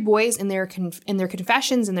 The 3 boys in their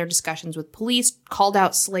confessions and their discussions with police called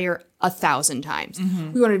out Slayer 1,000 times.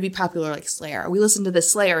 Mm-hmm. We wanted to be popular like Slayer. We listened to the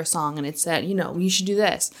Slayer song and it said, you should do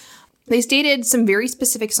this. They stated some very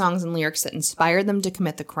specific songs and lyrics that inspired them to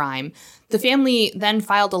commit the crime. The family then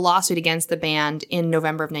filed a lawsuit against the band in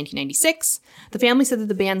November of 1996. The family said that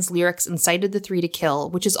the band's lyrics incited the 3 to kill,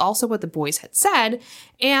 which is also what the boys had said,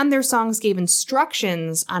 and their songs gave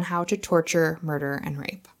instructions on how to torture, murder, and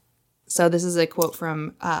rape. So this is a quote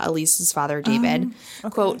from Elise's father, David. Okay.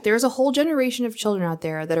 Quote, "There's a whole generation of children out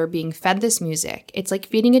there that are being fed this music. It's like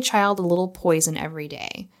feeding a child a little poison every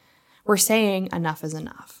day. We're saying enough is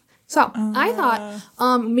enough." So I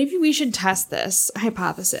thought maybe we should test this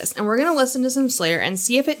hypothesis, and we're going to listen to some Slayer and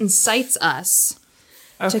see if it incites us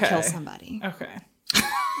to kill somebody. Okay.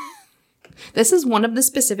 This is one of the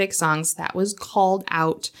specific songs that was called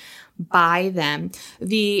out by them.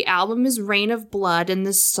 The album is Reign of Blood, and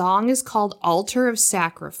the song is called Altar of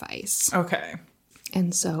Sacrifice. Okay.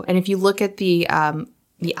 And if you look at the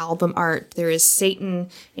album art, there is Satan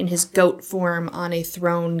in his goat form on a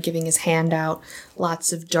throne giving his hand out,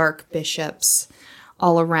 lots of dark bishops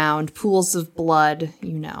all around, pools of blood,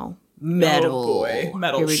 metal. Oh boy,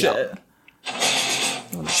 metal shit.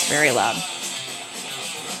 Oh, that's very loud.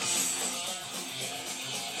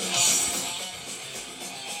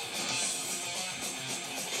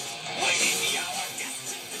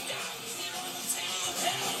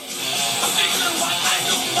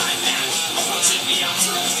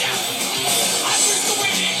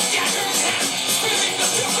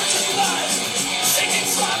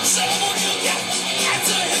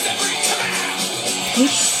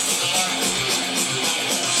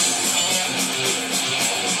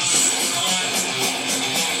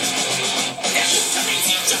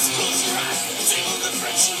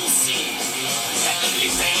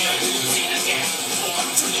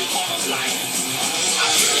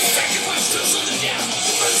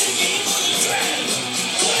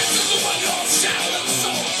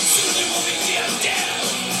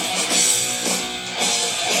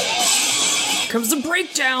 Comes the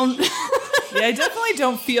breakdown. Yeah, I definitely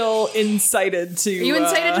don't feel incited to... Are you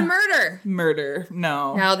incited to murder? Murder,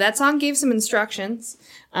 no. Now, that song gave some instructions.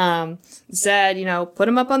 Said, put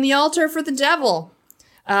him up on the altar for the devil.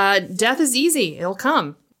 Death is easy. It'll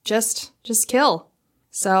come. Just kill.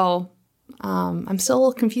 So, I'm still a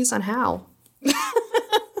little confused on how. The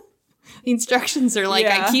instructions are like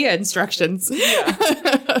IKEA instructions.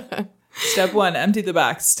 Yeah. Step 1, empty the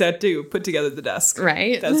box. Step 2, put together the desk.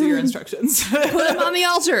 Right. That's your instructions. Put him on the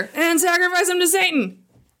altar and sacrifice him to Satan.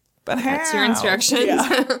 But how? That's your instructions.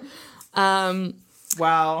 Yeah.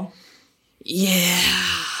 Wow. Yeah.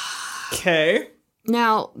 Okay.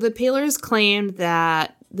 Now, the Palers claimed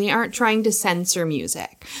that they aren't trying to censor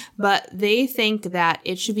music, but they think that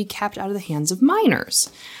it should be kept out of the hands of minors.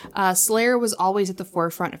 Slayer was always at the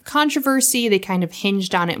forefront of controversy. They kind of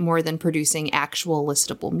hinged on it more than producing actual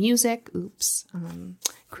listable music. Oops.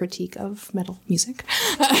 Critique of metal music.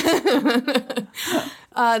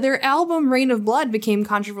 Their album Reign of Blood became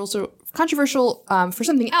controversial for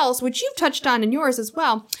something else, which you've touched on in yours as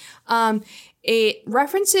well. It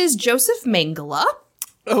references Joseph Mengele.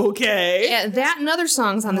 Okay. Yeah, that and other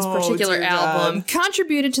songs on this particular album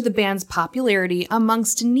contributed to the band's popularity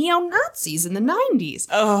amongst neo-Nazis in the 90s.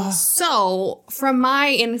 Oh. So, from my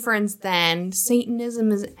inference then,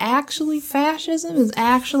 Satanism is actually fascism, is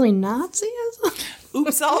actually Nazism?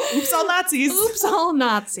 Oops, all Nazis. Oops, all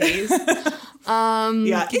Nazis.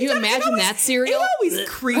 Yeah, can you imagine that cereal? It always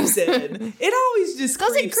creeps in. It always just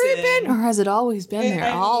Does it creep in? Or has it always been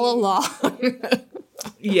there all along?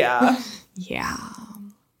 Yeah. Yeah.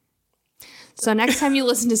 So next time you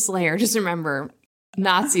listen to Slayer, just remember,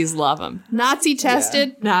 Nazis love them. Nazi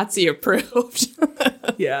tested, Nazi approved.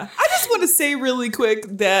 Yeah. I just want to say really quick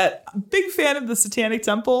that big fan of the Satanic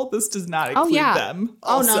Temple. This does not include them.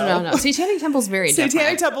 Also. Oh, no. Satanic Temple's very different.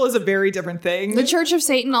 Satanic Temple is a very different thing. The Church of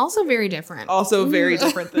Satan, also very different. Also a very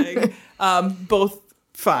different thing. Both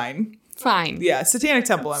fine. Fine. Yeah, Satanic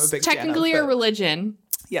Temple I'm a big fan of. Technically a religion.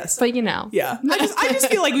 Yes. But Yeah. I just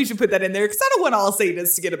feel like we should put that in there because I don't want all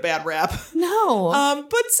Satanists to get a bad rap. No.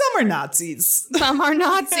 But some are Nazis. Some are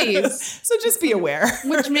Nazis. So just be aware.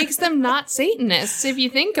 Which makes them not Satanists if you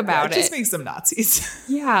think about it. It just makes them Nazis.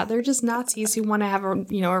 Yeah, they're just Nazis who want to have a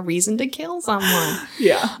reason to kill someone.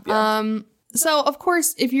 Yeah. So, of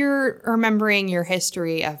course, if you're remembering your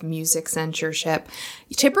history of music censorship,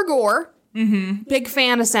 Tipper Gore, big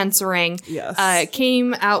fan of censoring,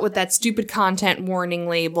 came out with that stupid content warning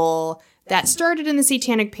label that started in the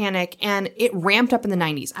Satanic Panic, and it ramped up in the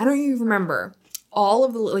 90s. I don't even remember. All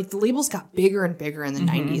of the labels got bigger and bigger in the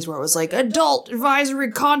 90s, where it was like adult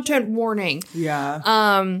advisory content warning. Yeah.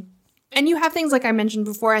 And you have things like I mentioned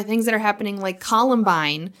before, things that are happening like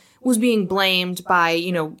Columbine was being blamed by,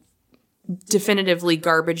 definitively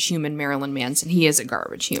garbage human Marilyn Manson. He is a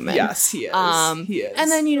garbage human. Yes, he is. He is. And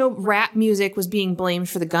then, rap music was being blamed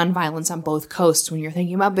for the gun violence on both coasts when you're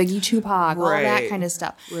thinking about Biggie, Tupac, all that kind of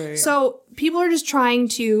stuff. Right. So people are just trying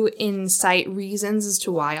to incite reasons as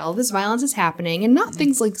to why all this violence is happening and not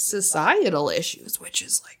things like societal issues, which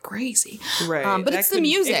is like crazy. Right. But it's the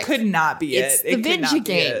music. It could not be it's it. The video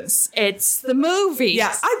games. It's the movies.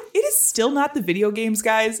 Yeah. It is still not the video games,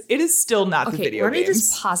 guys. It is still not the video games. Let me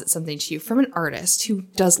just posit something to you from an artist who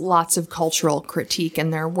does lots of cultural critique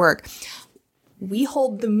in their work. We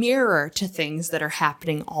hold the mirror to things that are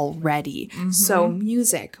happening already. So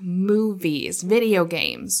music, movies, video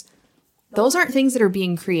games, those aren't things that are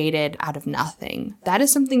being created out of nothing. That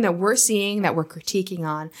is something that we're seeing, that we're critiquing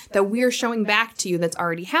on, that we're showing back to you that's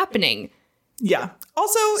already happening. Yeah.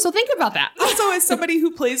 Also, So think about that. also, as somebody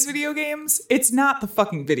who plays video games, it's not the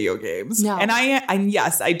fucking video games. No. And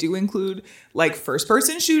yes, I do include like first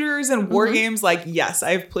person shooters and war games. Like, yes,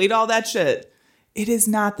 I've played all that shit. It is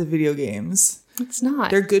not the video games. It's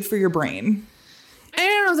not. They're good for your brain. I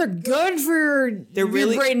don't know if they're good for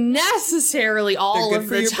your brain necessarily all of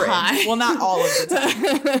the time. Well, not all of the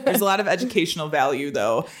time. There's a lot of educational value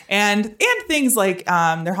though. And things like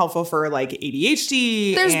they're helpful for like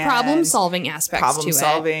ADHD. There's problem solving aspects to it. Problem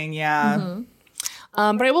solving, yeah.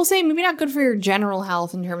 But I will say maybe not good for your general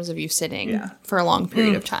health in terms of you sitting for a long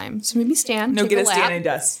period of time. So maybe stand. No, take get a a lap, standing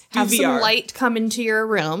desk. Do have VR. some light come into your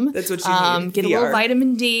room. That's what you need. Get a little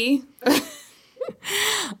vitamin D.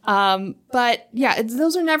 But yeah,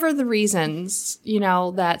 those are never the reasons,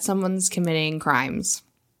 that someone's committing crimes.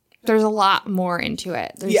 There's a lot more into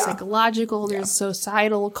it. There's psychological, there's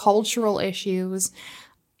societal, cultural issues.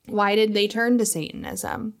 Why did they turn to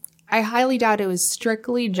Satanism? I highly doubt it was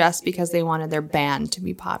strictly just because they wanted their band to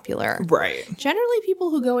be popular. Right. Generally,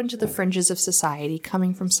 people who go into the fringes of society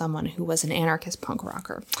coming from someone who was an anarchist punk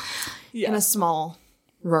rocker in a small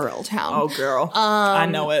rural town. Oh, girl. I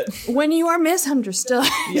know it. When you are misunderstood.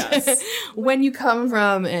 Yes. When you come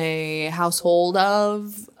from a household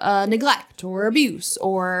of neglect or abuse,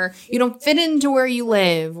 or you don't fit into where you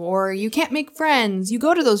live, or you can't make friends, you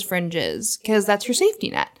go to those fringes because that's your safety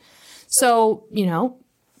net. So,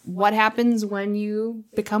 what happens when you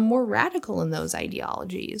become more radical in those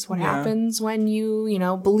ideologies? What happens when you,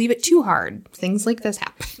 believe it too hard? Things like this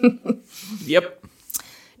happen. Yep.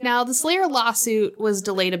 Now, the Slayer lawsuit was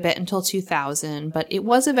delayed a bit until 2000, but it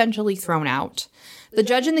was eventually thrown out. The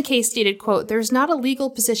judge in the case stated, quote, "There's not a legal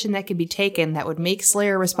position that could be taken that would make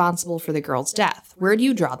Slayer responsible for the girl's death. Where do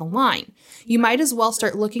you draw the line? You might as well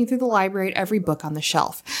start looking through the library at every book on the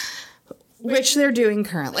shelf." Which they're doing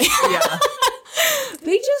currently. Yeah.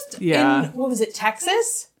 They just, in, what was it,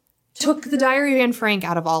 Texas? Took the Diary of Anne Frank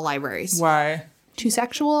out of all libraries. Why? Too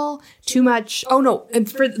sexual, too much. Oh no! And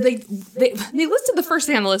they listed the first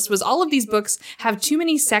thing on the list was all of these books have too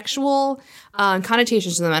many sexual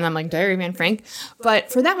connotations to them, and I'm like, Diary of Anne Frank.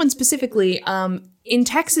 But for that one specifically, in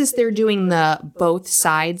Texas they're doing the both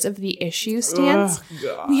sides of the issue stance.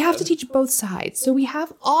 We have to teach both sides, so we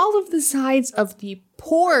have all of the sides of the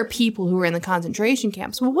poor people who were in the concentration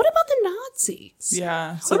camps. Well, what about the Nazis?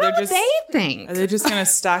 Yeah. So what they're about just they think? Are they just gonna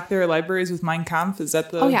stock their libraries with Mein Kampf? Is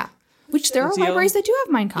that the? Oh yeah. Which there are deal? libraries that do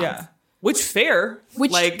have Mein Kampf. Yeah. Which fair.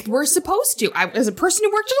 Which we're supposed to. As a person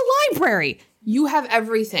who worked in a library, you have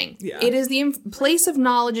everything. Yeah. It is the place of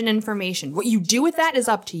knowledge and information. What you do with that is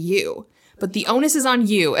up to you. But the onus is on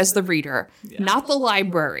you as the reader, not the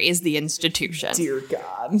library as the institution. Dear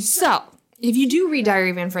God. So, if you do read Diary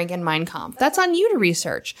of Anne Frank and Mein Kampf, that's on you to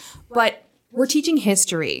research. But we're teaching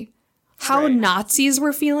history. How Nazis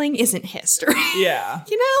were feeling isn't history. Yeah.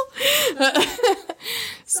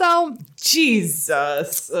 So,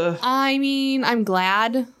 Jesus. I mean, I'm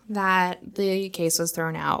glad that the case was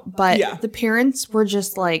thrown out, but the parents were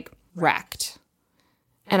just like wrecked.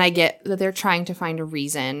 And I get that they're trying to find a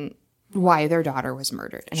reason why their daughter was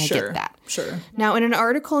murdered. And I get that. Sure. Now, in an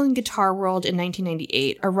article in Guitar World in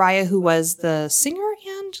 1998, Araya, who was the singer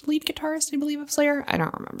and lead guitarist, I believe, of Slayer, I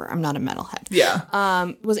don't remember. I'm not a metalhead. Yeah.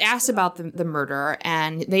 Was asked about the murder,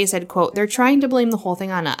 and they said, quote, "They're trying to blame the whole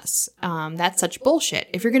thing on us. That's such bullshit.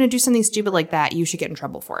 If you're going to do something stupid like that, you should get in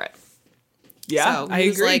trouble for it." Yeah, so I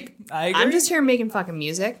agree. I agree. I'm just here making fucking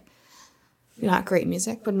music. Not great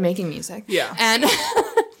music, but making music. Yeah. And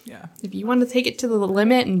if you want to take it to the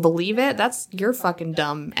limit and believe it, that's your fucking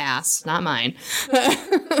dumb ass, not mine.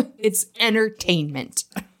 It's entertainment.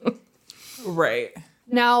 Right.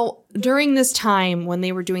 Now, during this time when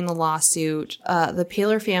they were doing the lawsuit, the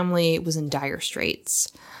Paler family was in dire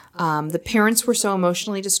straits. The parents were so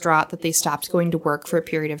emotionally distraught that they stopped going to work for a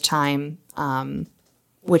period of time,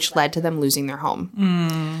 which led to them losing their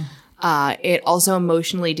home. It also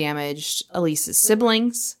emotionally damaged Elise's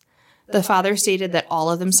siblings. The father stated that all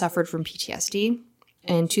of them suffered from PTSD.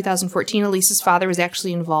 In 2014, Elise's father was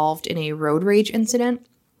actually involved in a road rage incident.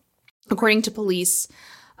 According to police,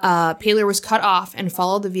 Paler was cut off and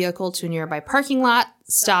followed the vehicle to a nearby parking lot,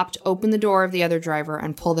 stopped, opened the door of the other driver,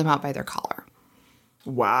 and pulled them out by their collar.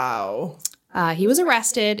 Wow. He was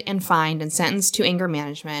arrested and fined and sentenced to anger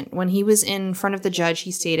management. When he was in front of the judge,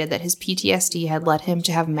 he stated that his PTSD had led him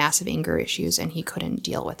to have massive anger issues and he couldn't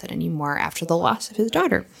deal with it anymore after the loss of his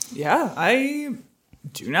daughter. Yeah, I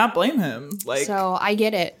do not blame him. So I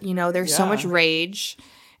get it. There's so much rage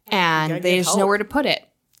and there's nowhere to put it.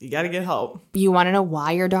 You got to get help. You want to know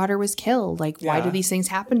why your daughter was killed. Why do these things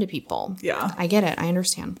happen to people? Yeah. I get it. I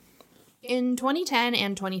understand. In 2010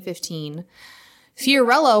 and 2015,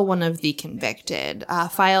 Fiorello, one of the convicted,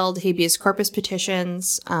 filed habeas corpus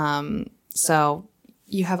petitions. So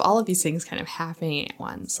you have all of these things kind of happening at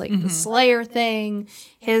once, like the Slayer thing,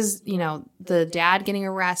 his, the dad getting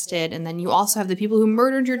arrested, and then you also have the people who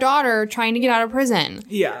murdered your daughter trying to get out of prison.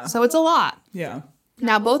 Yeah. So it's a lot. Yeah.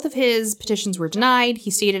 Now, both of his petitions were denied. He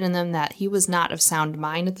stated in them that he was not of sound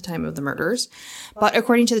mind at the time of the murders. But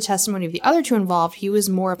according to the testimony of the other two involved, he was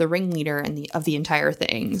more of the ringleader of the entire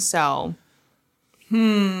thing. So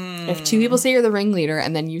if two people say you're the ringleader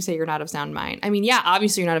and then you say you're not of sound mind, I mean, yeah,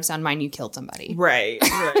 obviously you're not of sound mind. You killed somebody. Right.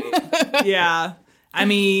 Yeah. I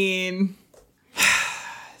mean,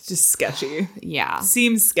 just sketchy. Yeah.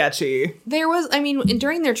 Seems sketchy. There was,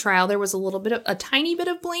 during their trial, there was a tiny bit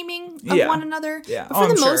of blaming of one another. Yeah. But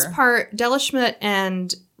for the most part, Della Schmidt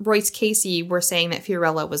and Royce Casey were saying that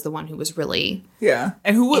Fiorello was the one who was really... Yeah.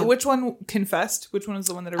 And which one confessed? Which one was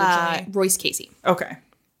the one that originally... Royce Casey. Okay.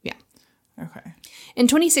 Yeah. Okay. In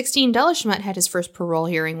 2016, Della Schmidt had his first parole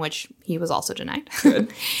hearing, which he was also denied. Good.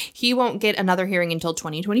 He won't get another hearing until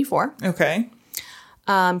 2024. Okay.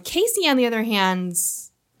 Casey, on the other hand,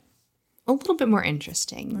 a little bit more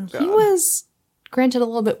interesting. Oh, he was granted a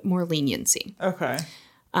little bit more leniency. Okay.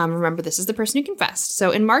 Remember, this is the person who confessed.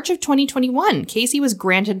 So in March of 2021, Casey was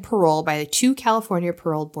granted parole by the 2 California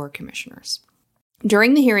Parole Board commissioners.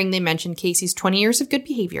 During the hearing, they mentioned Casey's 20 years of good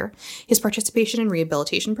behavior, his participation in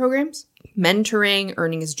rehabilitation programs, mentoring,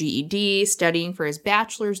 earning his GED, studying for his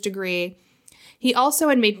bachelor's degree. He also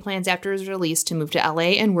had made plans after his release to move to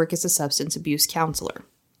LA and work as a substance abuse counselor.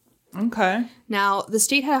 Okay. Now, the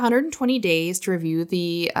state had 120 days to review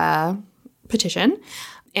the petition,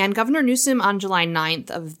 and Governor Newsom on July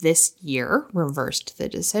 9th of this year reversed the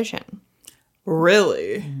decision.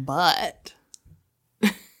 Really? But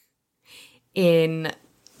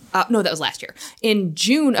that was last year. In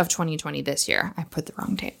June of 2020, this year, I put the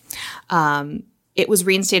wrong date, it was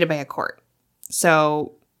reinstated by a court.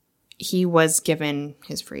 So he was given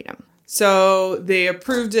his freedom. So they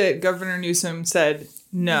approved it. Governor Newsom said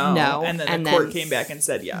no. No. And then the court came back and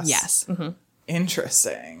said yes. Yes. Mm-hmm.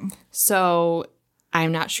 Interesting. So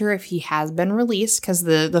I'm not sure if he has been released because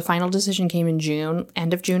the final decision came in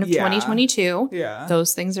end of June of 2022. Yeah.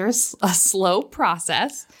 Those things are a slow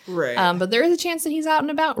process. Right. But there is a chance that he's out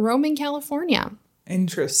and about roaming California.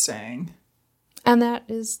 Interesting. And that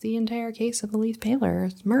is the entire case of Elise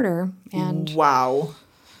Paylor's murder. And wow.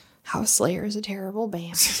 House Slayer is a terrible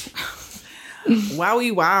band.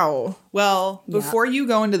 Wowie wow. Well, before you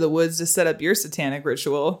go into the woods to set up your satanic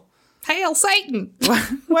ritual, Hail Satan!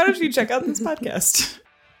 Why don't you check out this podcast?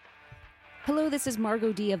 Hello, this is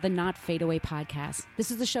Margot D of the Not Fade Away podcast.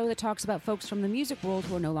 This is the show that talks about folks from the music world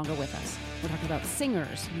who are no longer with us. We're talking about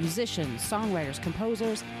singers, musicians, songwriters,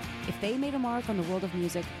 composers. If they made a mark on the world of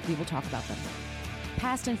music, we will talk about them.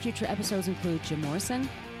 Past and future episodes include Jim Morrison,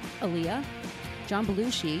 Aaliyah, John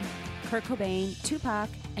Belushi, Kurt Cobain, Tupac,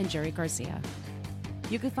 and Jerry Garcia.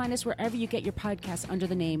 You can find us wherever you get your podcasts under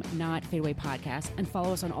the name Not Fade Away Podcast, and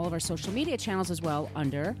follow us on all of our social media channels as well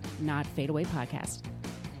under Not Fade Away Podcast.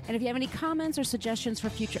 And if you have any comments or suggestions for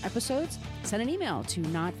future episodes, send an email to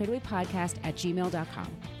notfadeawaypodcast@gmail.com.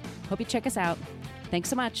 Hope you check us out. Thanks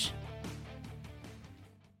so much.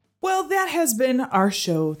 Well, that has been our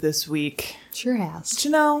show this week. Sure has.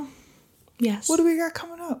 Janelle? Yes. What do we got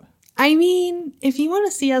coming up? I mean, if you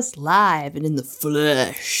want to see us live and in the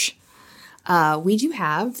flesh, we do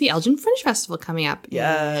have the Elgin Fringe Festival coming up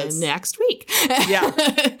next week.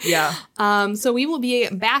 Yeah. So we will be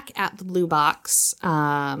back at the Blue Box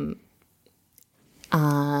on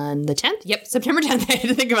the 10th. Yep, September 10th. I had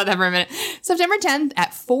to think about that for a minute. September 10th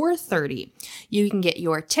at 4:30. You can get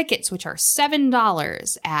your tickets, which are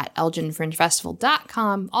 $7 at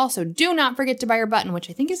elginfringefestival.com. Also, do not forget to buy your button, which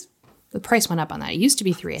I think is... The price went up on that. It used to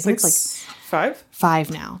be $3. I think it's like $5?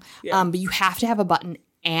 $5 now. Yeah. But you have to have a button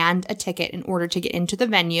and a ticket in order to get into the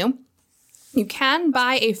venue. You can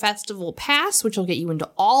buy a festival pass, which will get you into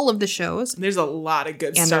all of the shows. There's a lot of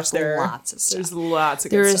good stuff there. There's lots of stuff. There's lots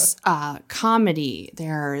of good stuff. There's comedy.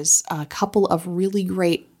 There's a couple of really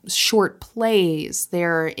great short plays.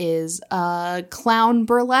 There is a clown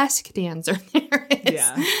burlesque dancer. There is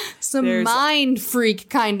some mind freak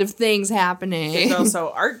kind of things happening. There's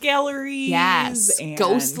also art galleries. Yes. And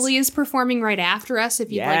Ghostly is performing right after us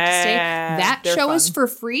if you'd like to stay. That show is for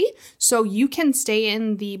free, so you can stay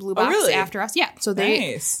in the Blue Box after us. Yeah. So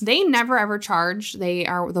they never ever charge. They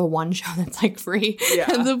are the one show that's like free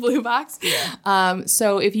in the Blue Box. Yeah.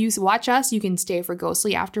 So if you watch us, you can stay for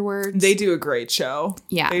Ghostly afterwards. They do a great show.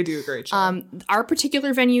 Yeah. They do a great show. Our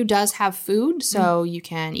particular venue does have food, so you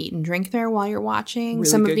can eat and drink there while you're watching. Really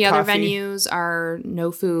Some of the other other coffee. venues are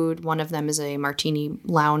no food. One of them is a martini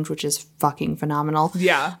lounge, which is fucking phenomenal.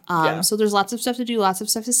 Yeah. So there's lots of stuff to do, lots of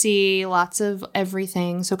stuff to see, lots of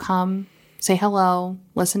everything. So come, say hello,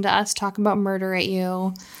 listen to us talk about murder at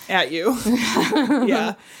you.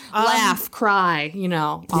 Yeah. Laugh, cry,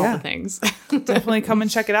 all the things. Definitely come and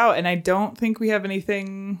check it out. And I don't think we have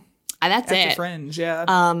anything that's after it. Fringe. Yeah.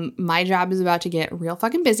 My job is about to get real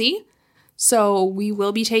fucking busy. So we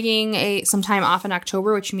will be taking some time off in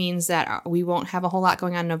October, which means that we won't have a whole lot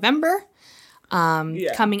going on in November.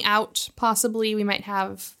 Coming out, possibly we might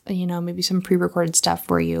have, maybe some pre-recorded stuff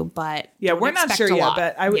for you, but yeah, we're not sure yet,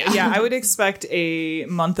 but I would expect a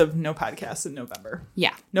month of no podcasts in November.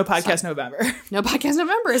 Yeah. No podcast November. No podcast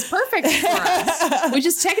November is perfect for us, which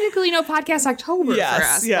is technically no podcast October for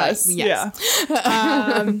us. Yes.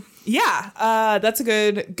 Yeah. That's a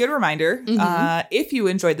good reminder. If you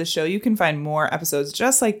enjoyed the show, you can find more episodes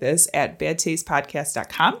just like this at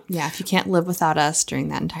badtastepodcast.com. Yeah, if you can't live without us during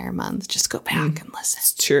that entire month, just go back and listen.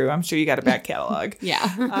 It's true. I'm sure you got a back catalog.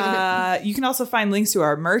 Yeah. You can also find links to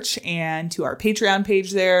our merch and to our Patreon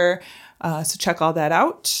page there. So check all that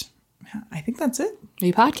out. I think that's it.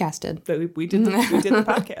 We podcasted. We did the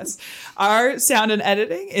podcast. Our sound and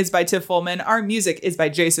editing is by Tiff Fullman. Our music is by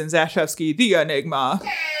Jason Zashevsky, the Enigma.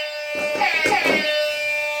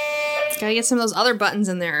 Gotta get some of those other buttons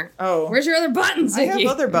in there. Oh. Where's your other buttons, Vicky? I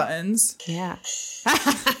have other buttons. Yeah.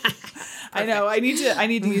 I know. I need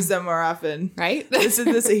to use them more often. Right? This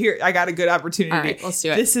here. I got a good opportunity. All right, let's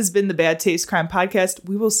do it. This has been the Bad Taste Crime Podcast.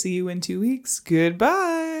 We will see you in 2 weeks.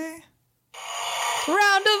 Goodbye.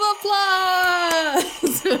 Round of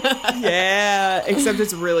applause. Yeah, except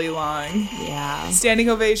it's really long. Yeah. Standing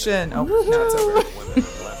ovation. Oh, now it's over.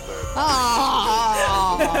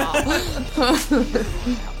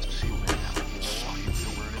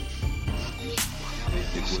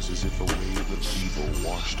 It was as if a wave of evil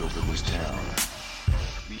washed over this town.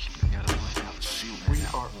 We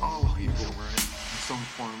are all evil in some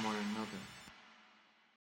form or another.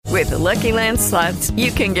 With the Lucky Land Slots,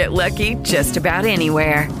 you can get lucky just about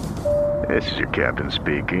anywhere. This is your captain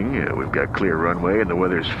speaking. We've got clear runway and the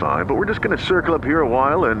weather's fine, but we're just going to circle up here a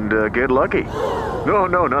while and get lucky. No,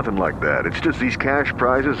 nothing like that. It's just these cash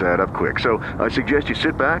prizes add up quick. So I suggest you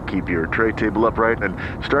sit back, keep your tray table upright, and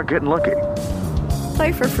start getting lucky.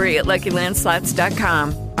 Play for free at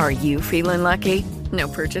LuckyLandSlots.com. Are you feeling lucky? No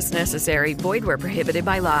purchase necessary. Void where prohibited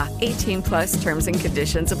by law. 18+ terms and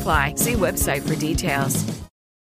conditions apply. See website for details.